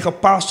en zeggen,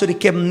 pastor,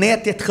 ik heb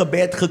net het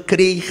gebed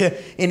gekregen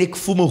en ik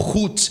voel me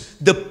goed.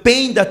 De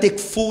pijn dat ik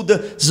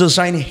voelde, ze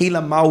zijn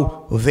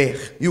helemaal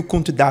weg. U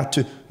kunt dat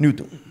nu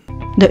doen.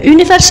 De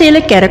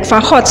Universele Kerk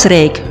van Gods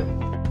Rijk.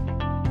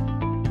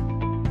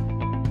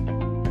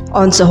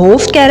 Onze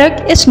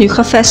hoofdkerk is nu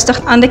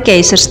gevestigd aan de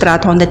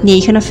Keizerstraat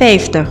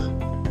 159.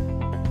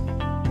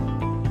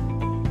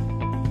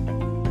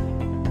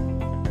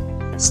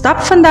 Stap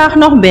vandaag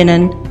nog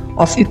binnen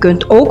of u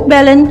kunt ook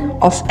bellen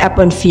of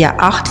appen via 855-5519.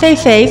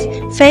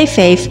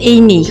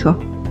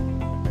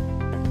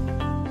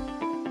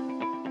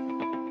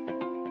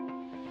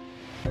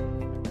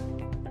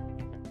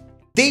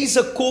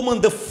 Deze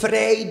komende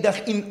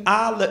vrijdag in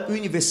alle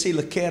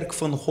Universele Kerk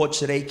van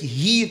Gods Rijk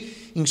hier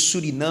in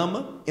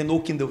Suriname en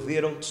ook in de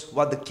wereld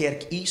wat de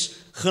kerk is,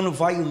 gaan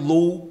wij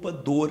lopen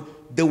door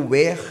de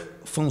weg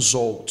van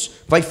zout.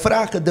 Wij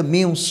vragen de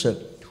mensen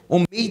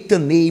om mee te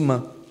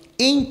nemen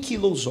 1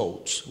 kilo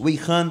zout. Wij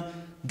gaan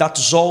dat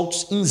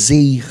zout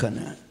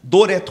inzegenen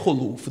door het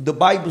geloof. De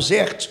Bijbel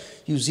zegt,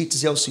 je ziet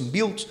zelfs in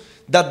beeld,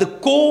 dat de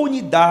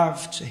koning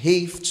David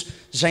heeft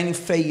zijn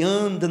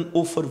vijanden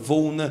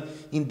overwonnen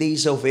in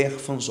deze weg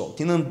van zout,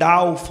 in een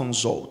dal van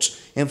zout.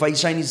 En wij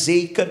zijn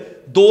zeker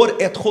door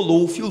het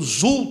geloof, je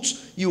zult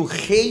je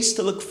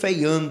geestelijk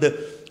vijanden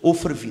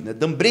overwinnen.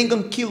 Dan breng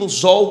 1 kilo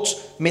zout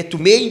met u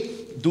mee.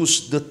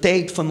 Dus de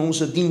tijd van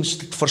onze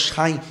dienst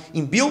verschijnt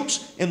in beeld.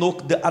 En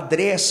ook de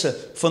adressen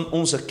van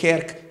onze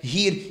kerk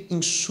hier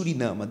in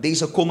Suriname.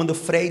 Deze komende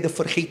vrijdag,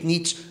 vergeet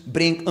niet,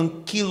 breng 1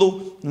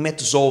 kilo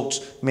met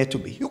zout met u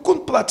mee. U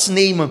kunt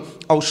plaatsnemen,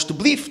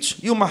 alstublieft.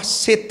 U mag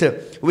zitten.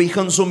 We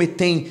gaan zo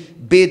meteen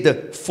bidden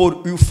voor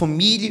uw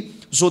familie,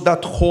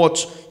 zodat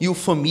God uw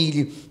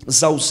familie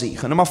zal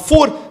zegenen. Maar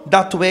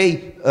voordat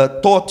wij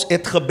tot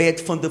het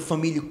gebed van de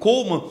familie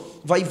komen,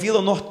 wij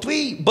willen nog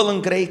 2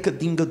 belangrijke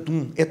dingen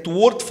doen. Het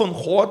woord van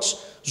God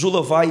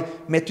zullen wij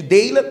met u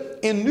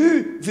delen. En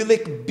nu wil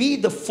ik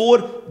bidden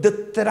voor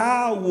de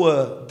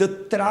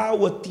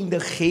trouwe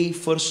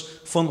tiendegevers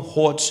van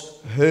Gods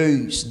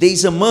huis.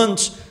 Deze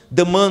maand,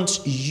 de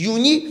maand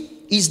Juni,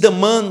 is de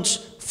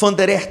maand van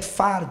de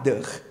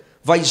rechtvaardig.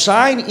 Wij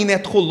zijn in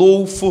het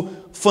geloof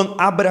van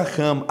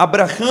Abraham.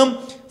 Abraham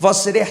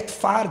was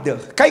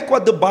rechtvaardig. Kijk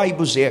wat de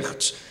Bijbel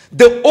zegt.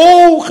 De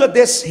ogen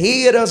des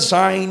Heeren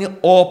zijn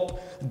op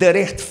de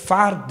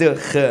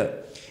rechtvaardigen.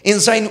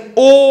 En zijn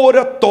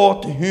oren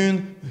tot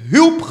hun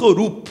hulp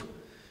geroep.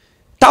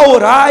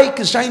 Talrijk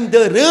zijn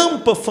de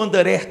rampen van de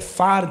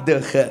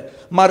rechtvaardigen.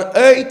 Maar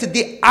uit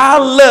die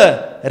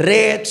alle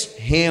redt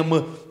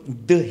hem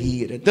de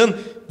Heer. Dan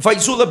wij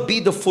zullen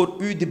bidden voor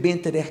u die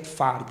bent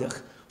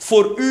rechtvaardig.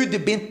 Voor u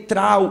die bent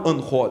trouw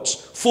aan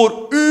God.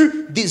 Voor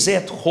u die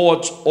zet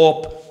God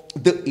op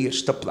de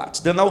eerste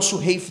plaats. Dan als u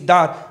heeft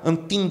daar een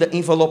 10e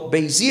envelop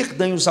bij zich,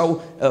 dan u zou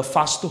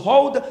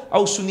vasthouden.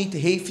 Als u niet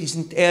heeft, is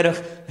niet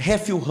erg.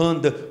 Hef uw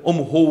handen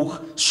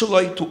omhoog.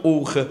 Sluit uw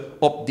ogen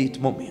op dit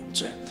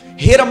moment.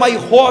 Heere, mijn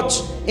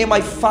God en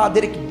mijn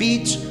Vader, ik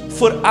bid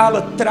voor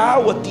alle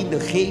trouwe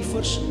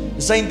tiendegevers.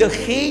 Zijn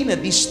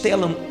degenen die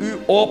stellen u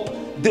op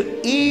de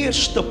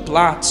eerste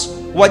plaats.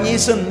 Wanneer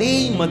ze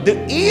nemen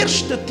de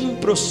eerste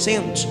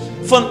 10%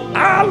 van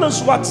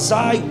alles wat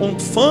zij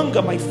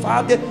ontvangen, mijn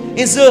Vader,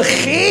 en ze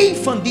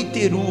geven die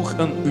terug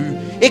aan u.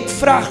 Ik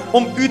vraag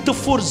om u te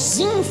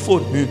voorzien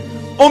voor hun,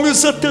 om u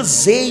ze te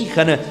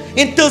zegenen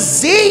en te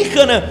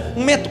zegenen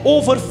met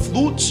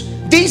overvloed.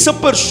 Deze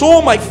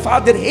persoon, mijn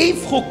Vader,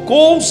 heeft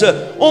gekozen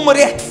om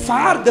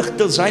rechtvaardig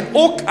te zijn.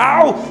 Ook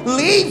al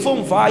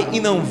leven wij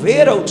in een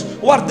wereld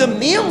waar de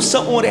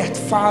mensen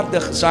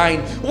onrechtvaardig zijn.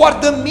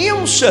 Waar de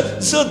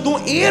mensen, ze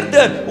doen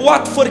eerder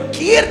wat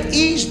verkeerd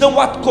is dan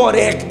wat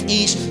correct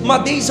is.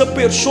 Maar deze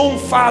persoon,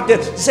 Vader,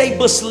 zij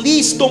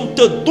beslist om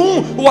te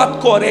doen wat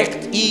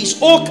correct is.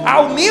 Ook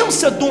al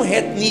mensen doen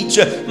het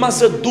niet, maar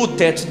ze doet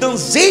het. Dan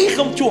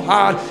zegent u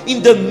haar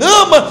in de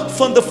naam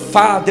van de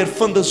Vader,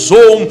 van de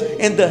Zoon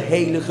en de Heilige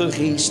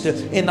Geest.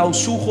 En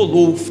als u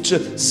gelooft,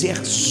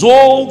 zeg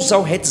zo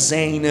zou het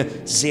zijn.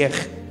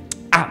 Zeg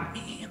amen.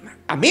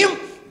 Amen.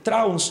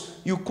 Trouwens,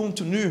 u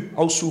kunt nu,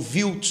 als u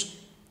wilt,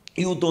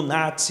 uw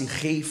donatie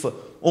geven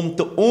om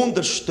te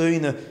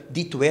ondersteunen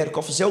dit werk.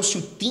 Of zelfs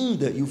uw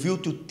tiende, u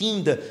wilt uw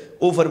tiende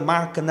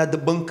overmaken naar de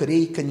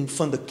bankrekening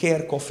van de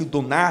kerk of uw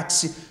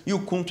donatie. U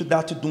kunt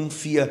dat doen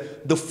via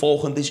de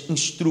volgende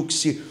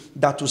instructie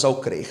dat u zal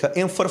krijgen.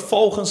 En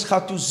vervolgens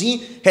gaat u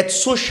zien het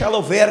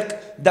sociale werk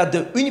dat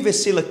de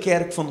universele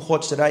kerk van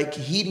Gods Rijk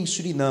hier in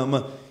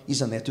Suriname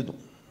is aan het te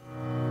doen.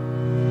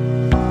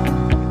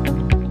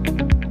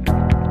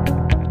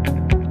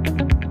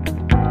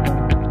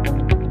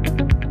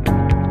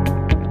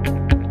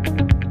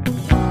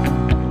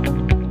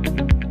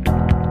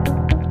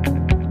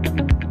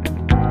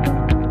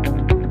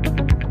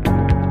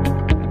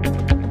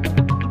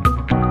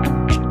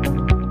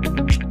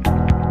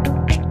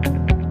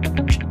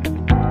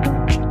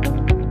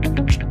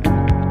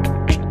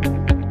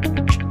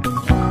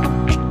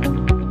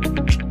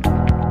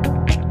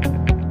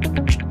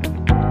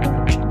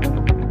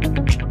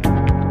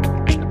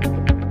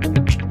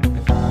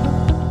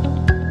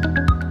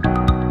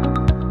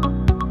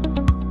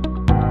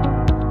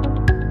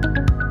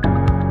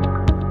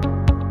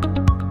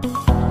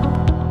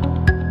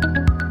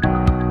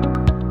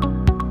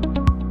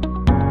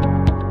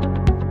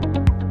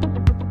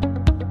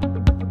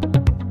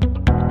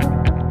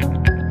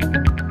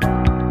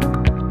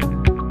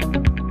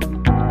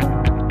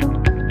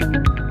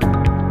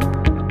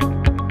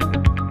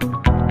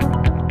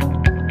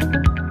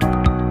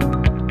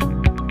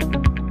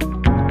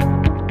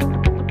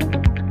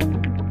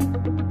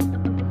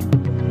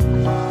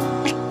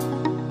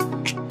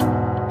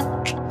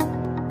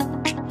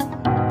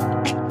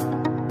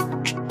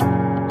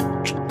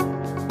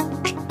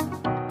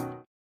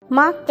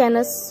 Maak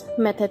kennis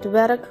met het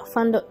werk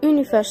van de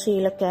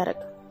universele kerk.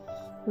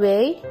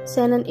 Wij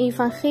zijn een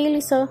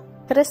evangelische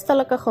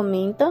christelijke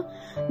gemeente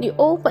die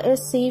open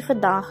is 7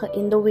 dagen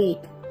in de week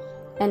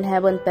en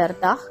hebben per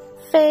dag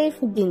 5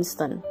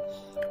 diensten.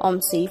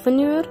 Om 7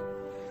 uur,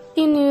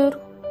 10 uur,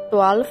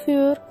 12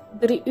 uur,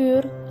 3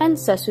 uur en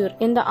 6 uur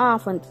in de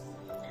avond.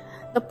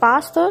 De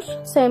pastors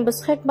zijn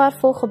beschikbaar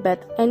voor gebed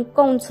en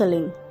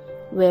counseling.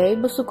 Wij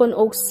bezoeken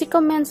ook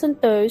zieke mensen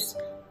thuis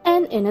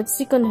en in het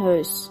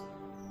ziekenhuis.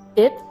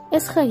 Dit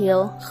is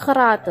geheel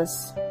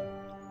gratis.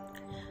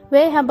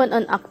 Wij hebben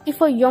een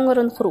actieve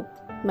jongerengroep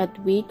met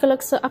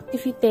wekelijkse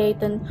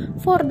activiteiten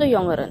voor de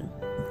jongeren.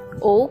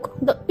 Ook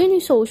de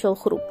Unisocial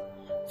groep,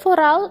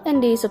 vooral in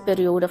deze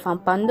periode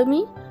van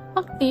pandemie,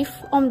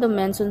 actief om de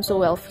mensen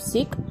zowel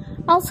fysiek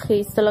als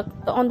geestelijk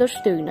te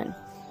ondersteunen.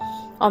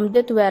 Om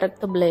dit werk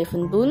te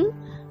blijven doen,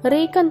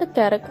 rekent de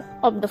kerk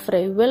op de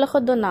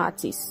vrijwillige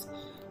donaties.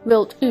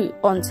 Wilt u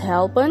ons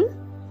helpen?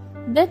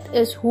 Dit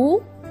is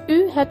hoe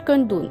u het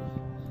kunt doen.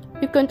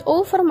 U kunt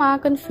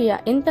overmaken via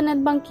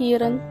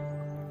internetbankieren.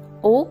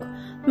 Ook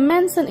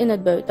mensen in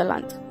het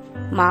buitenland.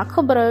 Maak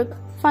gebruik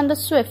van de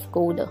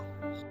SWIFT-code.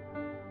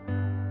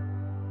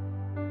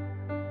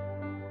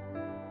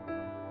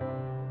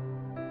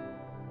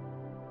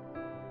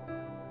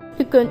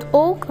 U kunt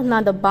ook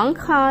naar de bank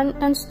gaan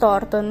en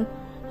storten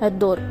het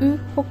door u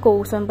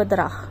gekozen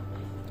bedrag.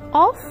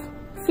 Of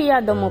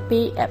via de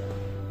Mopay-app.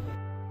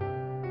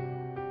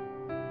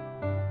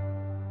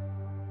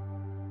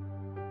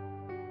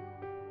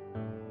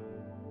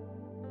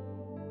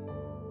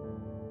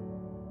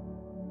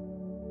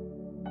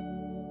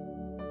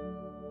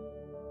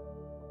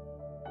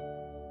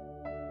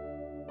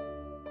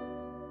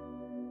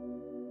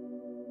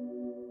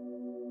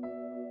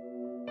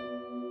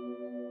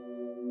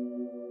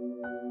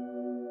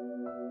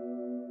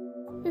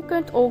 U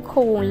kunt ook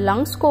gewoon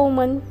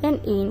langskomen in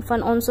een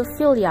van onze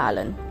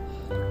filialen.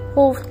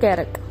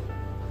 Hoofdkerk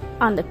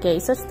aan de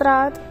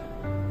Keizerstraat,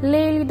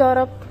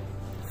 Lelydorp,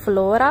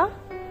 Flora,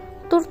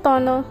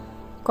 Tortonne,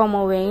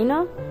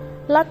 Kommerwijnen,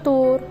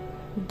 Latour,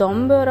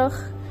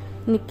 Domburg,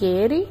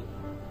 Nikeri,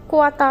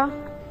 Quata,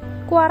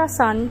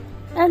 Khorasan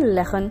en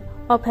leggen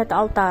op het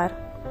altaar.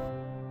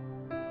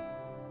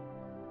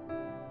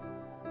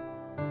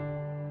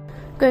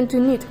 Kunt u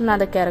niet naar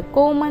de kerk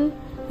komen,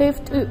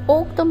 heeft u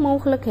ook de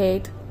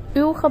mogelijkheid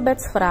uw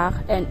gebedsvraag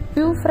en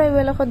uw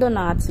vrijwillige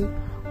donatie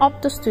op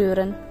te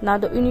sturen naar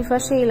de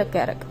Universele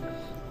Kerk,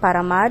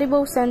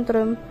 Paramaribo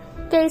Centrum,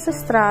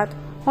 Keizerstraat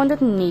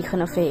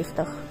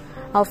 159.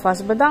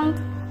 Alvast bedankt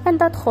en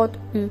dat God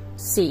u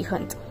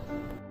zegent.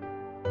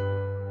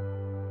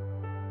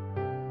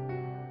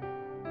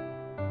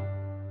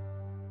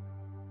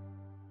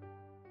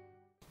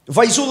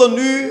 Wij zullen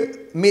nu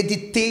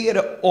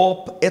mediteren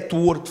op het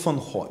woord van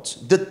God.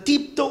 De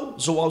titel,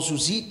 zoals u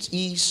ziet,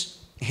 is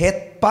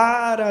Het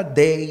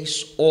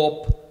Paradijs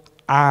op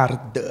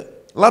Aarde.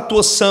 Laten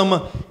we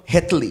samen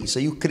het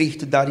lezen. U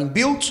krijgt het daar in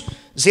beeld,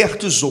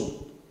 zegt u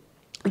zo.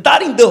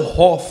 Daar in de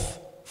hof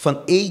van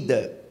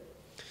Eden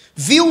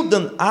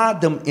wilden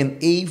Adam en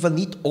Eva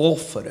niet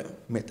offeren.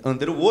 Met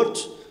andere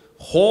woorden,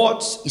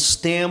 Gods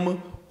stem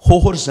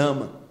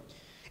gehoorzamen.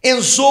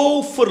 En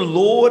zo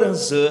verloren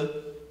ze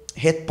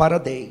het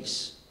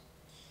paradijs.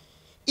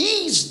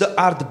 Is de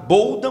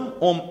aardbodem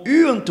om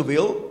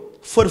eventueel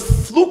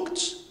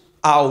vervloekt,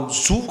 al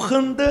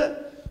zoekende,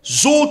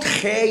 zult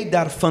gij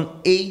daarvan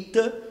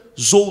eten,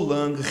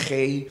 zolang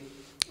gij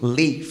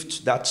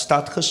leeft. Dat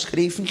staat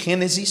geschreven in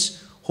Genesis,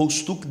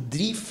 hoofdstuk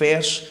 3,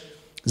 vers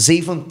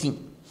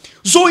 17.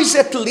 Zo is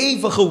het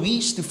leven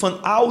geweest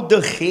van al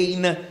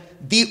degenen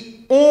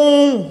die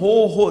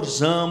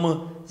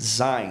ongehoorzaam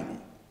zijn.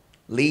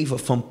 Leven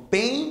van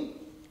pijn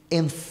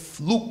en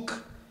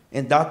vloek.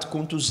 En dat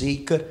kunt u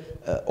zeker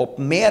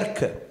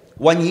opmerken.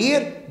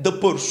 Wanneer de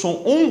persoon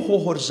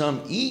ongehoorzaam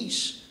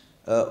is,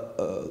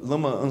 laat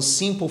me een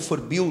simpel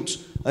voorbeeld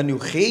aan u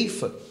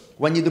geven.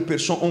 Wanneer de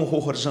persoon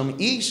ongehoorzaam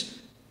is,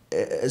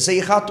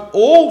 zij gaat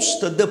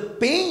oosten de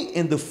pijn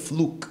en de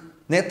vloek.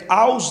 Net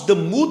als de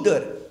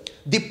moeder,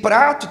 die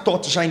praat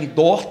tot zijn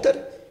dochter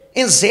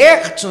en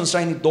zegt aan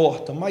zijn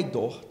dochter, mijn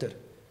dochter,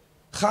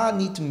 ga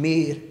niet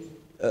meer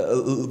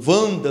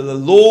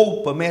wandelen,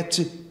 lopen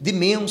met die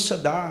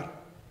mensen daar.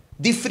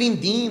 Die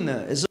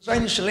vriendinnen, ze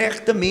zijn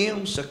slechte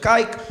mensen.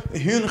 Kijk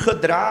hun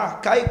gedrag,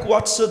 kijk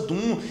wat ze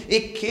doen.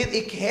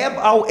 Ik heb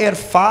al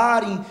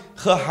ervaring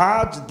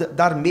gehad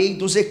daarmee,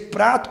 dus ik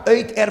praat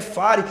uit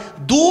ervaring.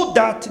 Doe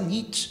dat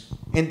niet.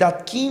 En dat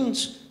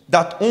kind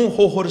dat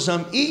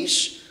ongehoorzaam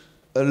is,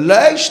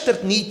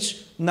 luistert niet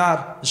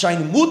naar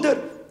zijn moeder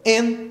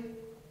en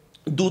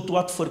doet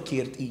wat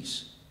verkeerd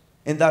is.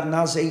 En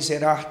daarna zijn ze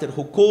erachter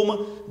gekomen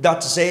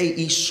dat zij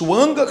is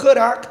zwanger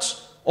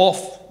geraakt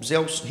of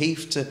zelfs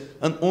heeft ze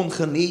een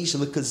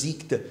ongeneeslijke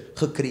ziekte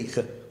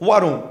gekregen.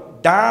 Waarom?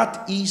 Dat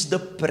is de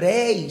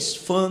prijs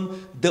van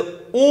de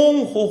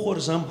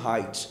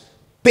ongehoorzaamheid.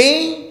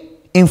 Pijn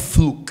en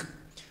vloek.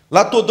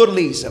 Laten we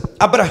doorlezen.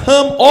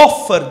 Abraham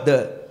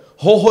offerde,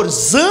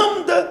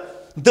 gehoorzaamde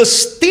de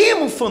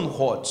stem van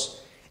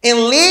God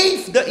en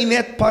leefde in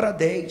het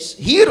paradijs,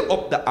 hier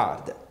op de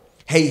aarde.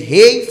 Hij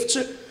heeft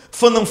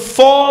van een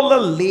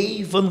volle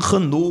leven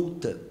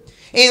genoten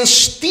en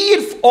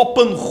stierf op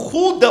een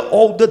goede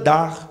oude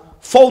dag,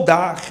 vol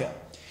dagen.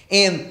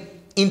 En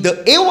in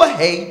de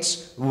eeuwigheid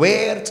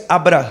werd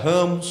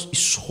Abrahams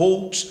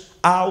schoot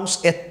als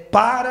het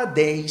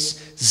paradijs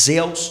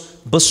zelfs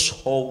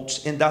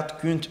beschouwd. En dat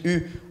kunt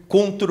u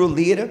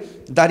controleren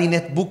daar in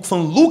het boek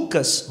van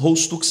Lucas,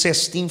 hoofdstuk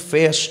 16,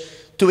 vers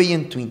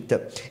 22.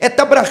 Het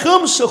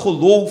Abrahamse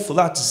geloof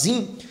laat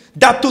zien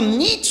dat u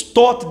niet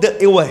tot de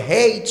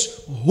eeuwigheid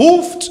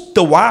hoeft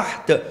te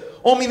wachten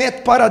om in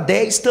het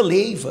paradijs te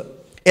leven.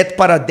 Het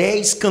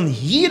paradijs kan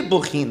hier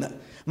beginnen,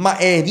 maar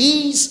er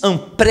is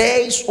een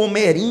prijs om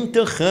erin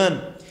te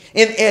gaan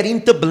en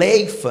erin te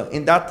blijven.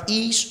 En dat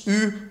is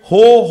uw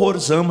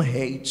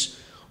gehoorzaamheid.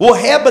 We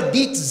hebben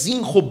dit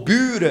zien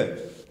gebeuren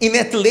in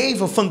het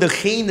leven van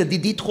degenen die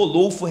dit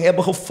geloof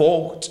hebben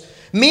gevolgd.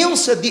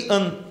 Mensen die in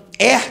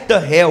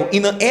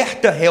een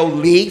echte hel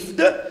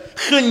leefden,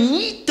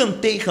 genieten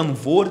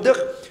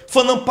tegenwoordig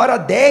van een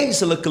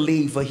paradijselijk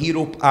leven hier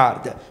op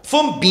aarde.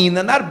 Van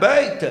binnen naar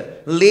buiten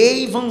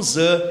leven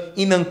ze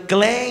in een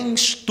klein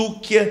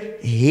stukje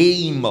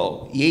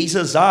hemel.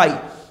 Jezus zei,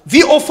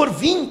 wie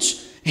overwint,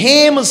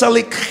 hem zal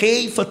ik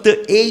geven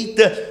te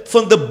eten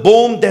van de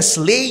boom des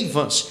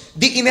levens,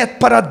 die in het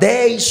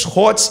paradijs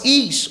Gods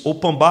is.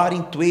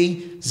 Openbaring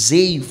 2,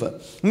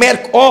 7.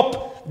 Merk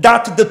op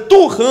dat de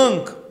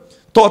toegang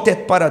tot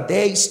het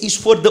paradijs is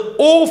voor de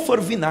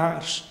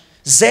overwinnaars.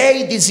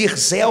 Zij die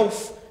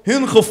zichzelf,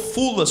 hun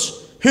gevoelens,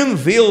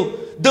 hun wil,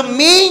 de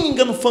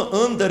meningen van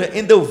anderen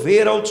in de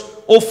wereld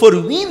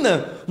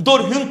overwinnen door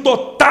hun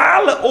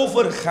totale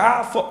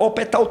overgave op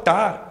het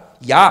altaar.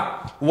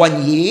 Ja,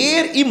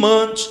 wanneer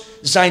iemand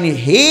zijn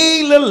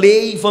hele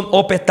leven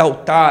op het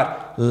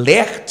altaar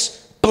legt,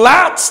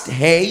 plaatst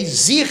hij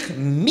zich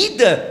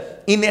midden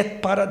in het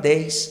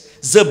paradijs.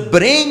 Ze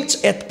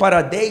brengt het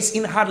paradijs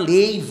in haar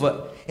leven.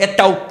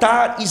 Het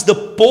altaar is de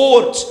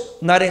poort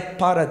naar het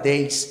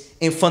paradijs.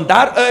 En van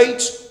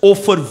daaruit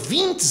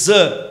overwint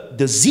ze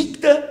de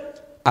ziekte,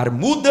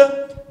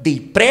 armoede,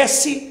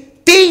 depressie,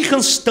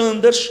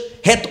 tegenstanders,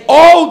 het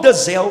oude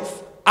zelf,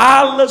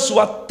 alles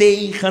wat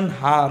tegen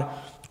haar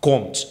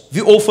komt.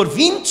 Wie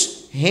overwint,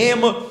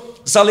 hem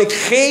zal ik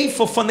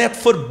geven van het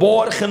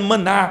verborgen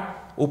manna.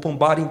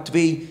 Openbaring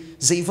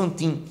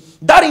 2:17.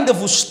 Daar in de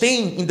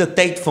woestijn, in de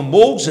tijd van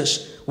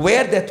Mozes,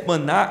 werd het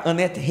manna aan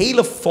het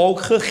hele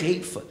volk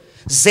gegeven.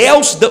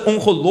 Zelfs de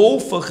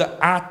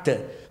ongelovigen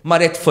aten.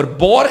 Maar het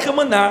verborgen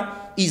manna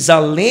is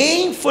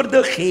alleen voor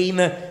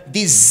degene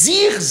die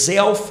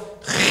zichzelf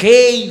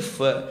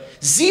geven.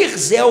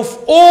 Zichzelf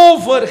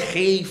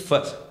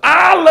overgeven.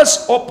 Alles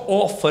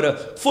opofferen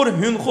voor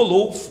hun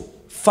geloof.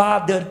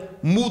 Vader,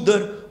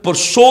 moeder,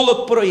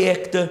 persoonlijk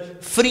projecten,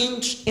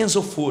 vriend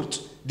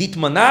enzovoort. Dit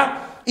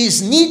manna is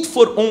niet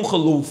voor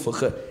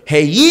ongelovigen.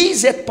 Hij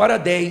is het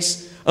paradijs,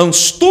 een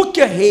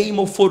stukje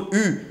hemel voor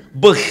u,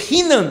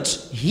 beginnend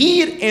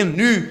hier en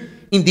nu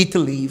in dit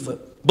leven.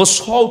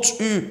 Beschouwt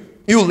u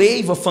uw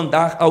leven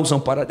vandaag als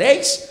een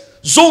paradijs?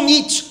 Zo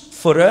niet,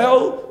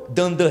 vooral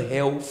dan de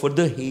hel voor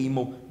de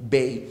hemel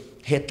bij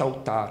het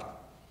altaar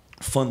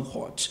van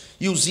God.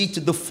 U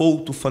ziet de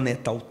foto van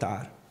het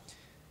altaar.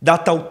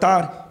 Dat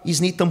altaar is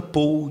niet een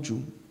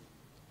podium.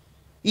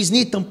 Is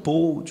niet een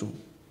podium.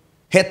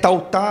 Het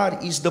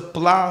altaar is de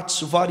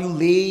plaats waar uw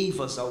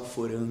leven zal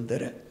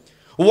veranderen.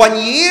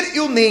 Wanneer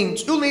u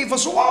neemt uw leven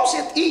zoals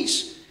het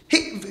is.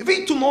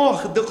 Weet u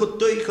nog de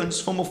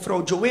getuigenis van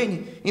mevrouw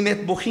Juni in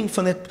het begin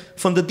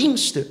van de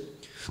diensten?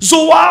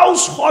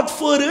 Zoals God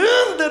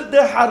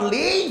veranderde haar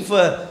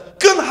leven,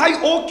 kan hij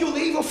ook uw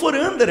leven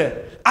veranderen.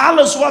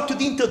 Alles wat u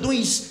dient te doen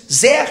is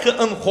zeggen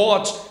aan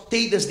God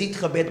tijdens dit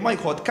gebed. Mijn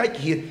God, kijk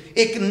hier.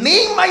 Ik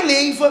neem mijn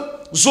leven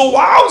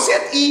zoals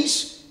het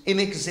is en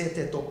ik zet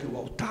het op uw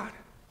altaar.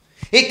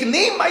 Ik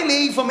neem mijn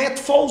leven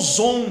met vol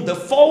zonde,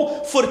 vol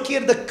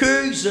verkeerde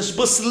keuzes,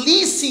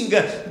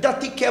 beslissingen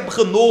dat ik heb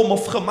genomen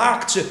of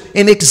gemaakt.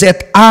 En ik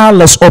zet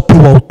alles op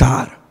uw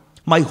altaar.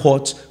 Mijn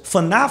God,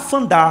 vanaf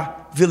vandaag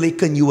wil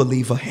ik een nieuw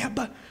leven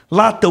hebben.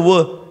 Laten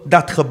we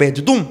dat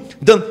gebed doen.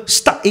 Dan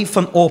sta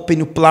even op in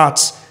uw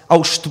plaats,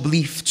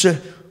 alstublieft.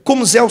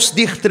 Kom zelfs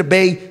dichter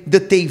bij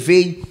de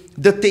tv.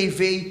 De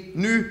tv,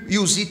 nu,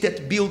 u ziet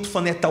het beeld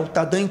van het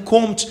altaar. Dan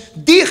komt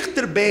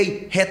dichter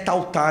bij het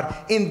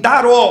altaar. En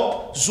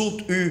daarop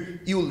zult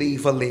u uw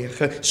leven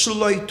leggen.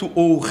 Sluit uw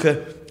ogen,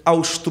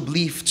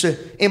 alstublieft.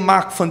 En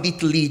maak van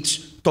dit lied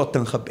tot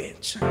een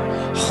gebed.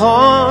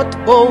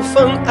 God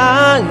boven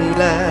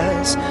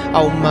alles,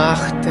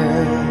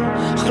 almachtig,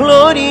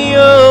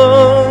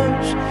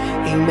 glorieus.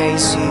 In mijn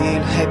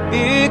ziel heb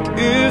ik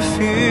uw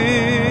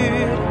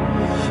vuur,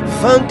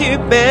 want u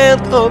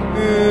bent op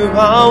uw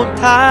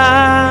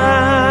altaar.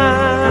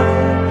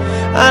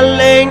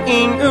 Alleen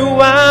in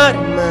uw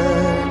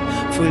armen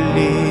voel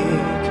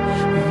ik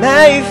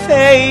mij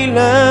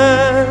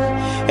veilig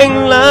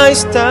en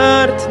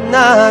luistert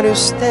naar uw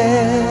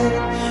stem.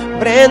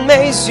 Breng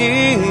mijn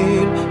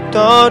ziel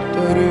tot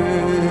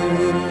rust.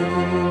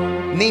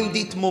 Neem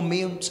dit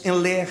moment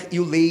en leg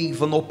uw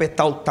leven op het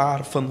altaar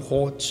van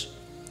God.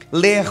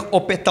 Leg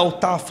op het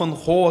altaar van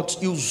God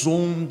uw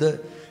zonde.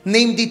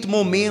 Neem dit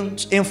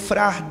moment en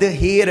vraag de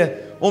Heer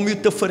om u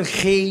te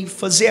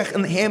vergeven. Zeg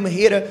aan hem,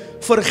 Heer,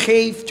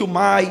 vergeeft u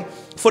mij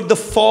voor de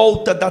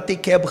fouten dat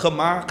ik heb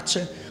gemaakt.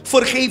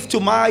 Vergeeft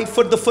u mij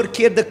voor de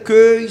verkeerde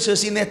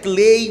keuzes in het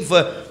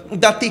leven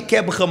dat ik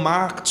heb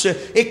gemaakt.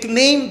 Ik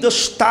neem de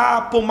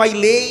stap om mijn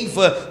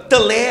leven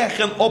te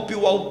leggen op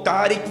uw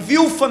altaar. Ik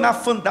wil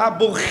vanaf vandaag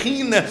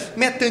beginnen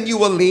met een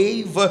nieuw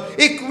leven.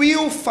 Ik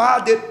wil,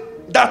 Vader,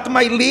 dat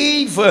mijn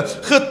leven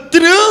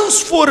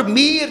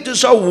getransformeerd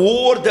zou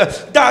worden.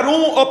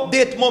 Daarom op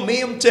dit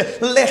moment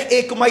leg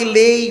ik mijn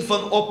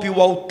leven op uw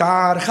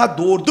altaar. Ga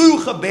door, doe uw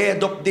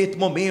gebed op dit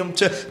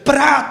moment.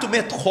 Praat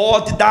met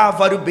God daar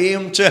waar u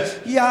bent.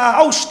 Ja,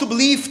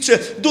 alstublieft,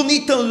 doe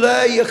niet een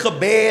luie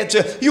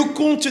gebed. Je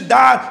kunt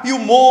daar uw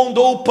mond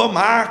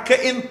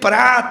openmaken en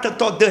praten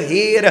tot de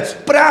Heer.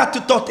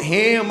 Praten tot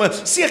hem.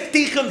 Zeg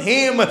tegen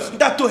hem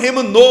dat u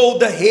hem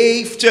nodig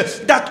heeft.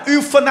 Dat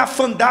u vanaf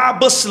vandaag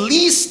beslist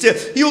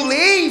uw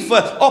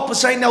leven op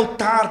zijn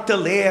altaar te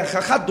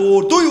leggen. Ga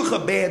door, doe uw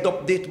gebed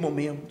op dit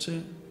moment.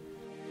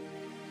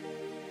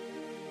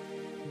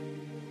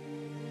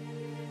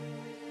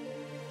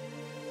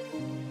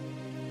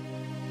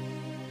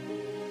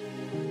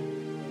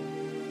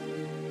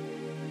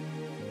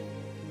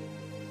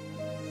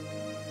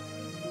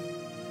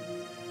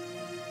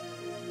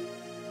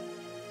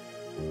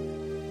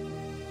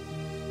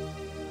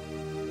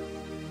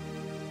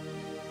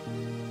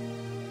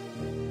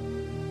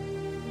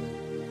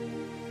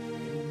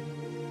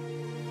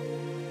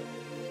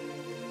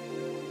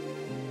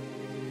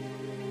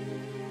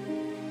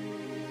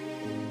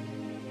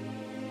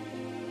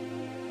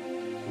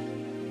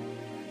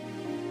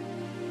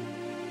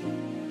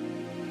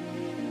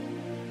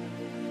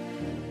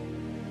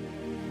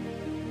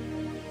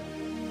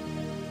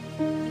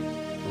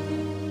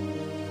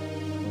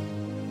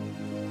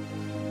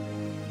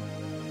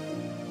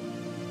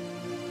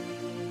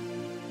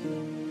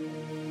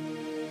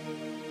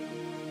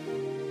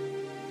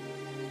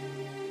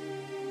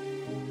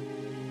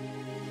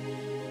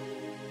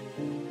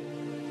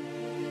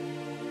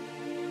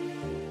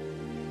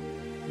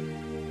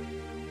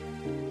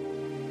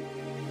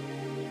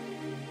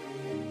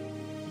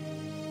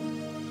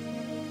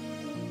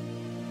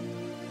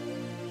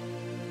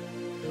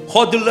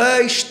 God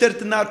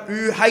luistert naar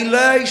u. Hij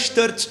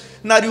luistert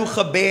naar uw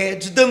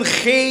gebed. Dan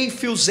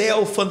geef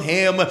uzelf aan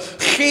hem.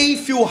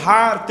 Geef uw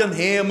hart aan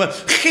hem.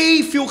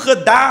 Geef uw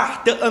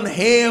gedachten aan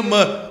hem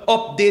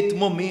op dit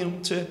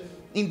moment.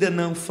 In de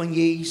naam van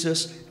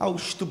Jezus,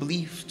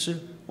 alsjeblieft,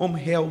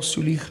 omhels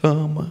uw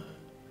lichaam.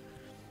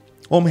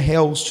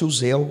 Omhels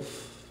uzelf.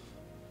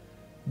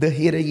 De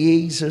Heer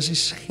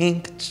Jezus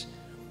schenkt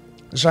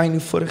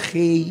zijn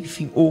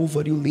vergeving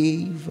over uw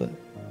leven.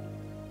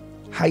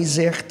 Hij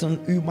zegt aan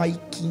u, mijn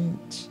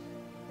kind.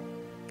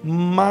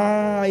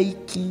 Mijn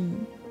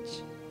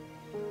kind.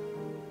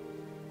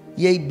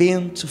 Jij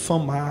bent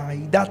van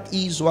mij. Dat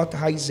is wat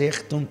hij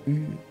zegt aan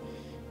u.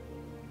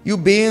 U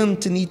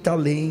bent niet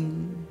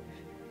alleen.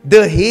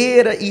 De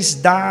Heer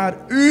is daar,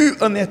 u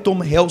aan het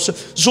omhelzen.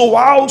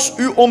 Zoals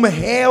u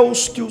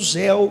omhelst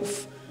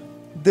uzelf.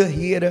 De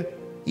Heer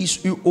is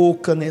u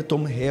ook aan het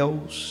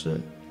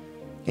omhelzen.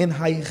 En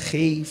hij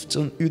geeft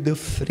aan u de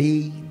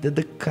vrede,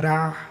 de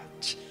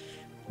kracht,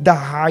 de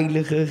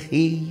Heilige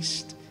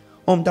Geest.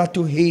 Omdat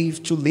u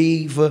heeft uw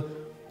leven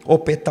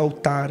op het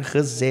altaar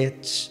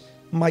gezet.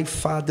 Mijn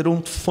Vader,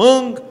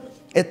 ontvang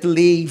het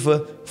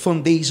leven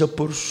van deze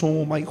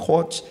persoon, mijn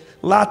God.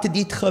 Laat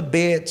dit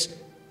gebed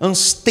een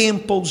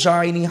stempel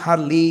zijn in haar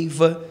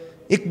leven.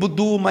 Ik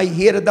bedoel, mijn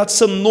Heer, dat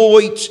ze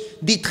nooit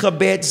dit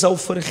gebed zal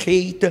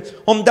vergeten.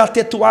 Omdat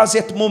het was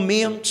het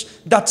moment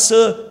dat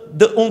ze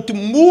de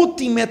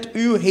ontmoeting met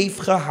u heeft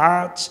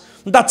gehad.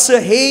 Dat ze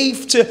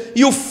heeft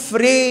uw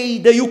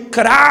vrede, uw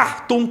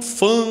kracht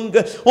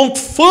ontvangen.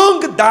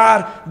 Ontvang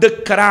daar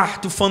de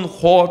kracht van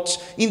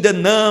God. In de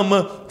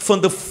naam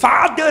van de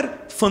Vader,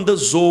 van de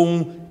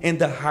Zoon en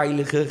de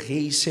Heilige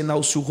Geest. En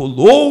als u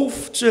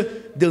gelooft,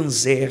 dan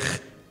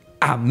zeg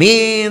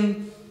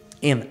amen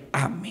en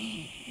amen.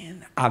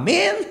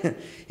 Amen.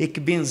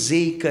 Ik ben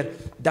zeker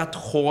dat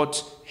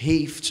God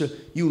heeft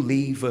uw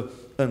leven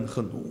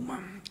ingenomen.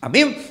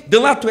 Amen.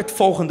 Dan laten we het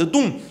volgende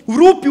doen.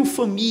 Roep uw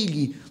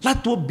familie.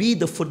 Laten we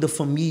bidden voor de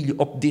familie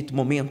op dit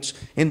moment.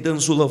 En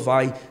dan zullen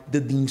wij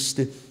de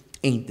diensten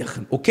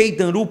eindigen. Oké,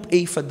 dan roep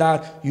even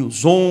daar uw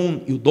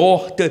zoon, uw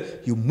dochter,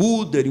 uw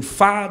moeder, uw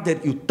vader,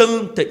 uw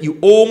tante, uw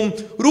oom.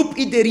 Roep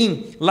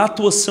iedereen.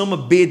 Laten we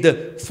samen bidden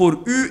voor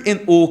u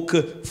en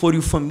ook voor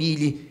uw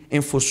familie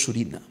en voor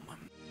Suriname.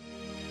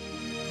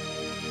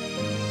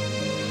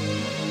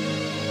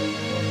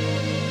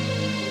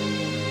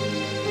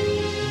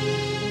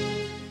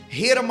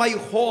 Heer, mijn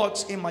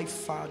God en mijn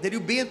Vader,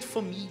 u bent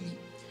familie.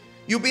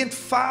 U bent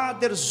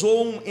Vader,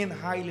 Zoon en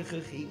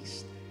Heilige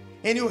Geest.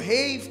 En u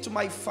heeft,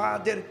 mijn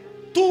Vader,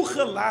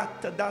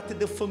 toegelaten dat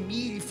de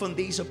familie van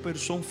deze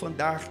persoon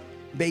vandaag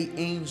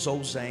bijeen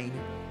zou zijn.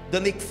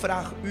 Dan ik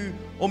vraag u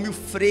om uw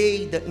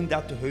vrede in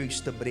dat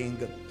huis te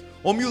brengen.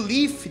 Om uw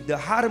liefde,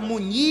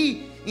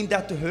 harmonie in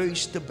dat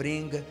huis te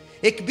brengen.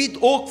 Ik bid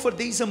ook voor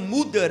deze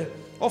moeder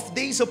of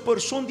deze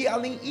persoon die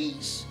alleen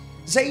is.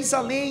 Zij is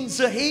alleen,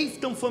 ze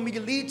heeft een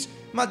familielid,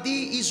 maar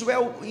die is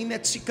wel in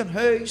het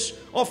ziekenhuis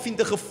of in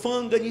de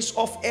gevangenis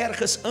of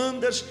ergens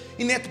anders,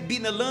 in het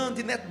binnenland,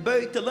 in het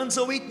buitenland.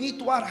 Ze weet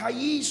niet waar hij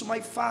is,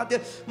 mijn Vader.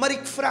 Maar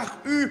ik vraag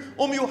u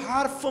om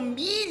haar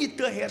familie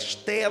te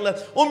herstellen,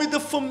 om de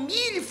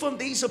familie van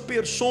deze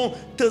persoon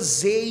te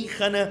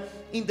zegenen.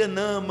 In de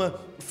naam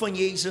van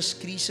Jezus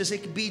Christus.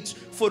 Ik bid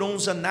voor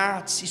onze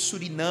natie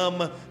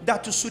Suriname,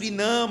 dat u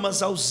Suriname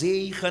zou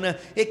zegenen.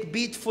 Ik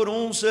bid voor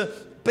onze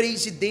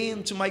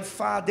president, mijn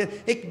Vader.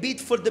 Ik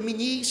bid voor de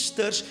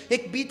ministers.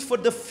 Ik bid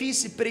voor de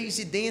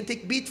vicepresident.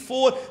 Ik bid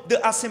voor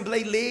de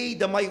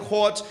assembleeleden, mijn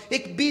God.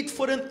 Ik bid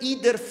voor een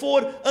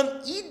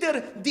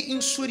ieder die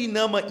in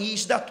Suriname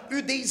is. Dat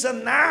u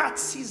deze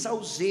natie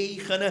zou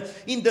zegenen.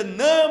 In de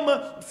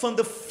naam van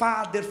de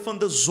Vader, van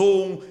de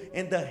Zoon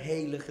en de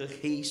Heilige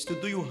Geest.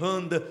 Doe uw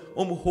handen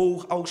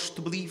omhoog,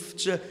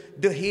 alstublieft.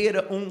 De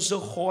Heere onze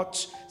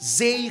God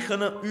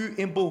zegene u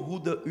en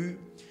behoede u.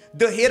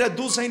 De Heere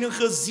doet zijn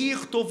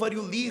gezicht over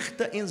uw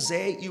liefde en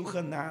zij uw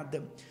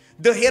genade.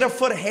 De Heere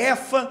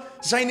verheffen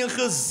zijn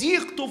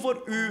gezicht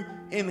over u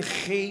en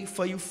geef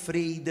uw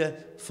vrede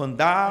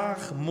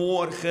vandaag,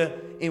 morgen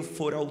en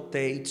voor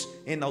altijd.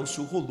 En als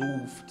u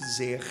gelooft,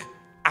 zeg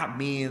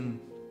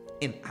amen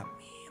en amen.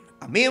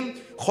 Amen.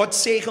 God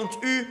zegent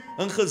u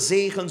een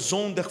gezegend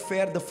zondag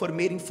verder. Voor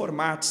meer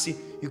informatie,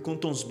 u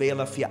kunt ons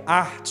bellen via 8555519.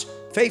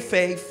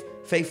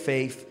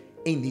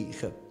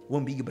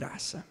 Wambig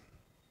Braça.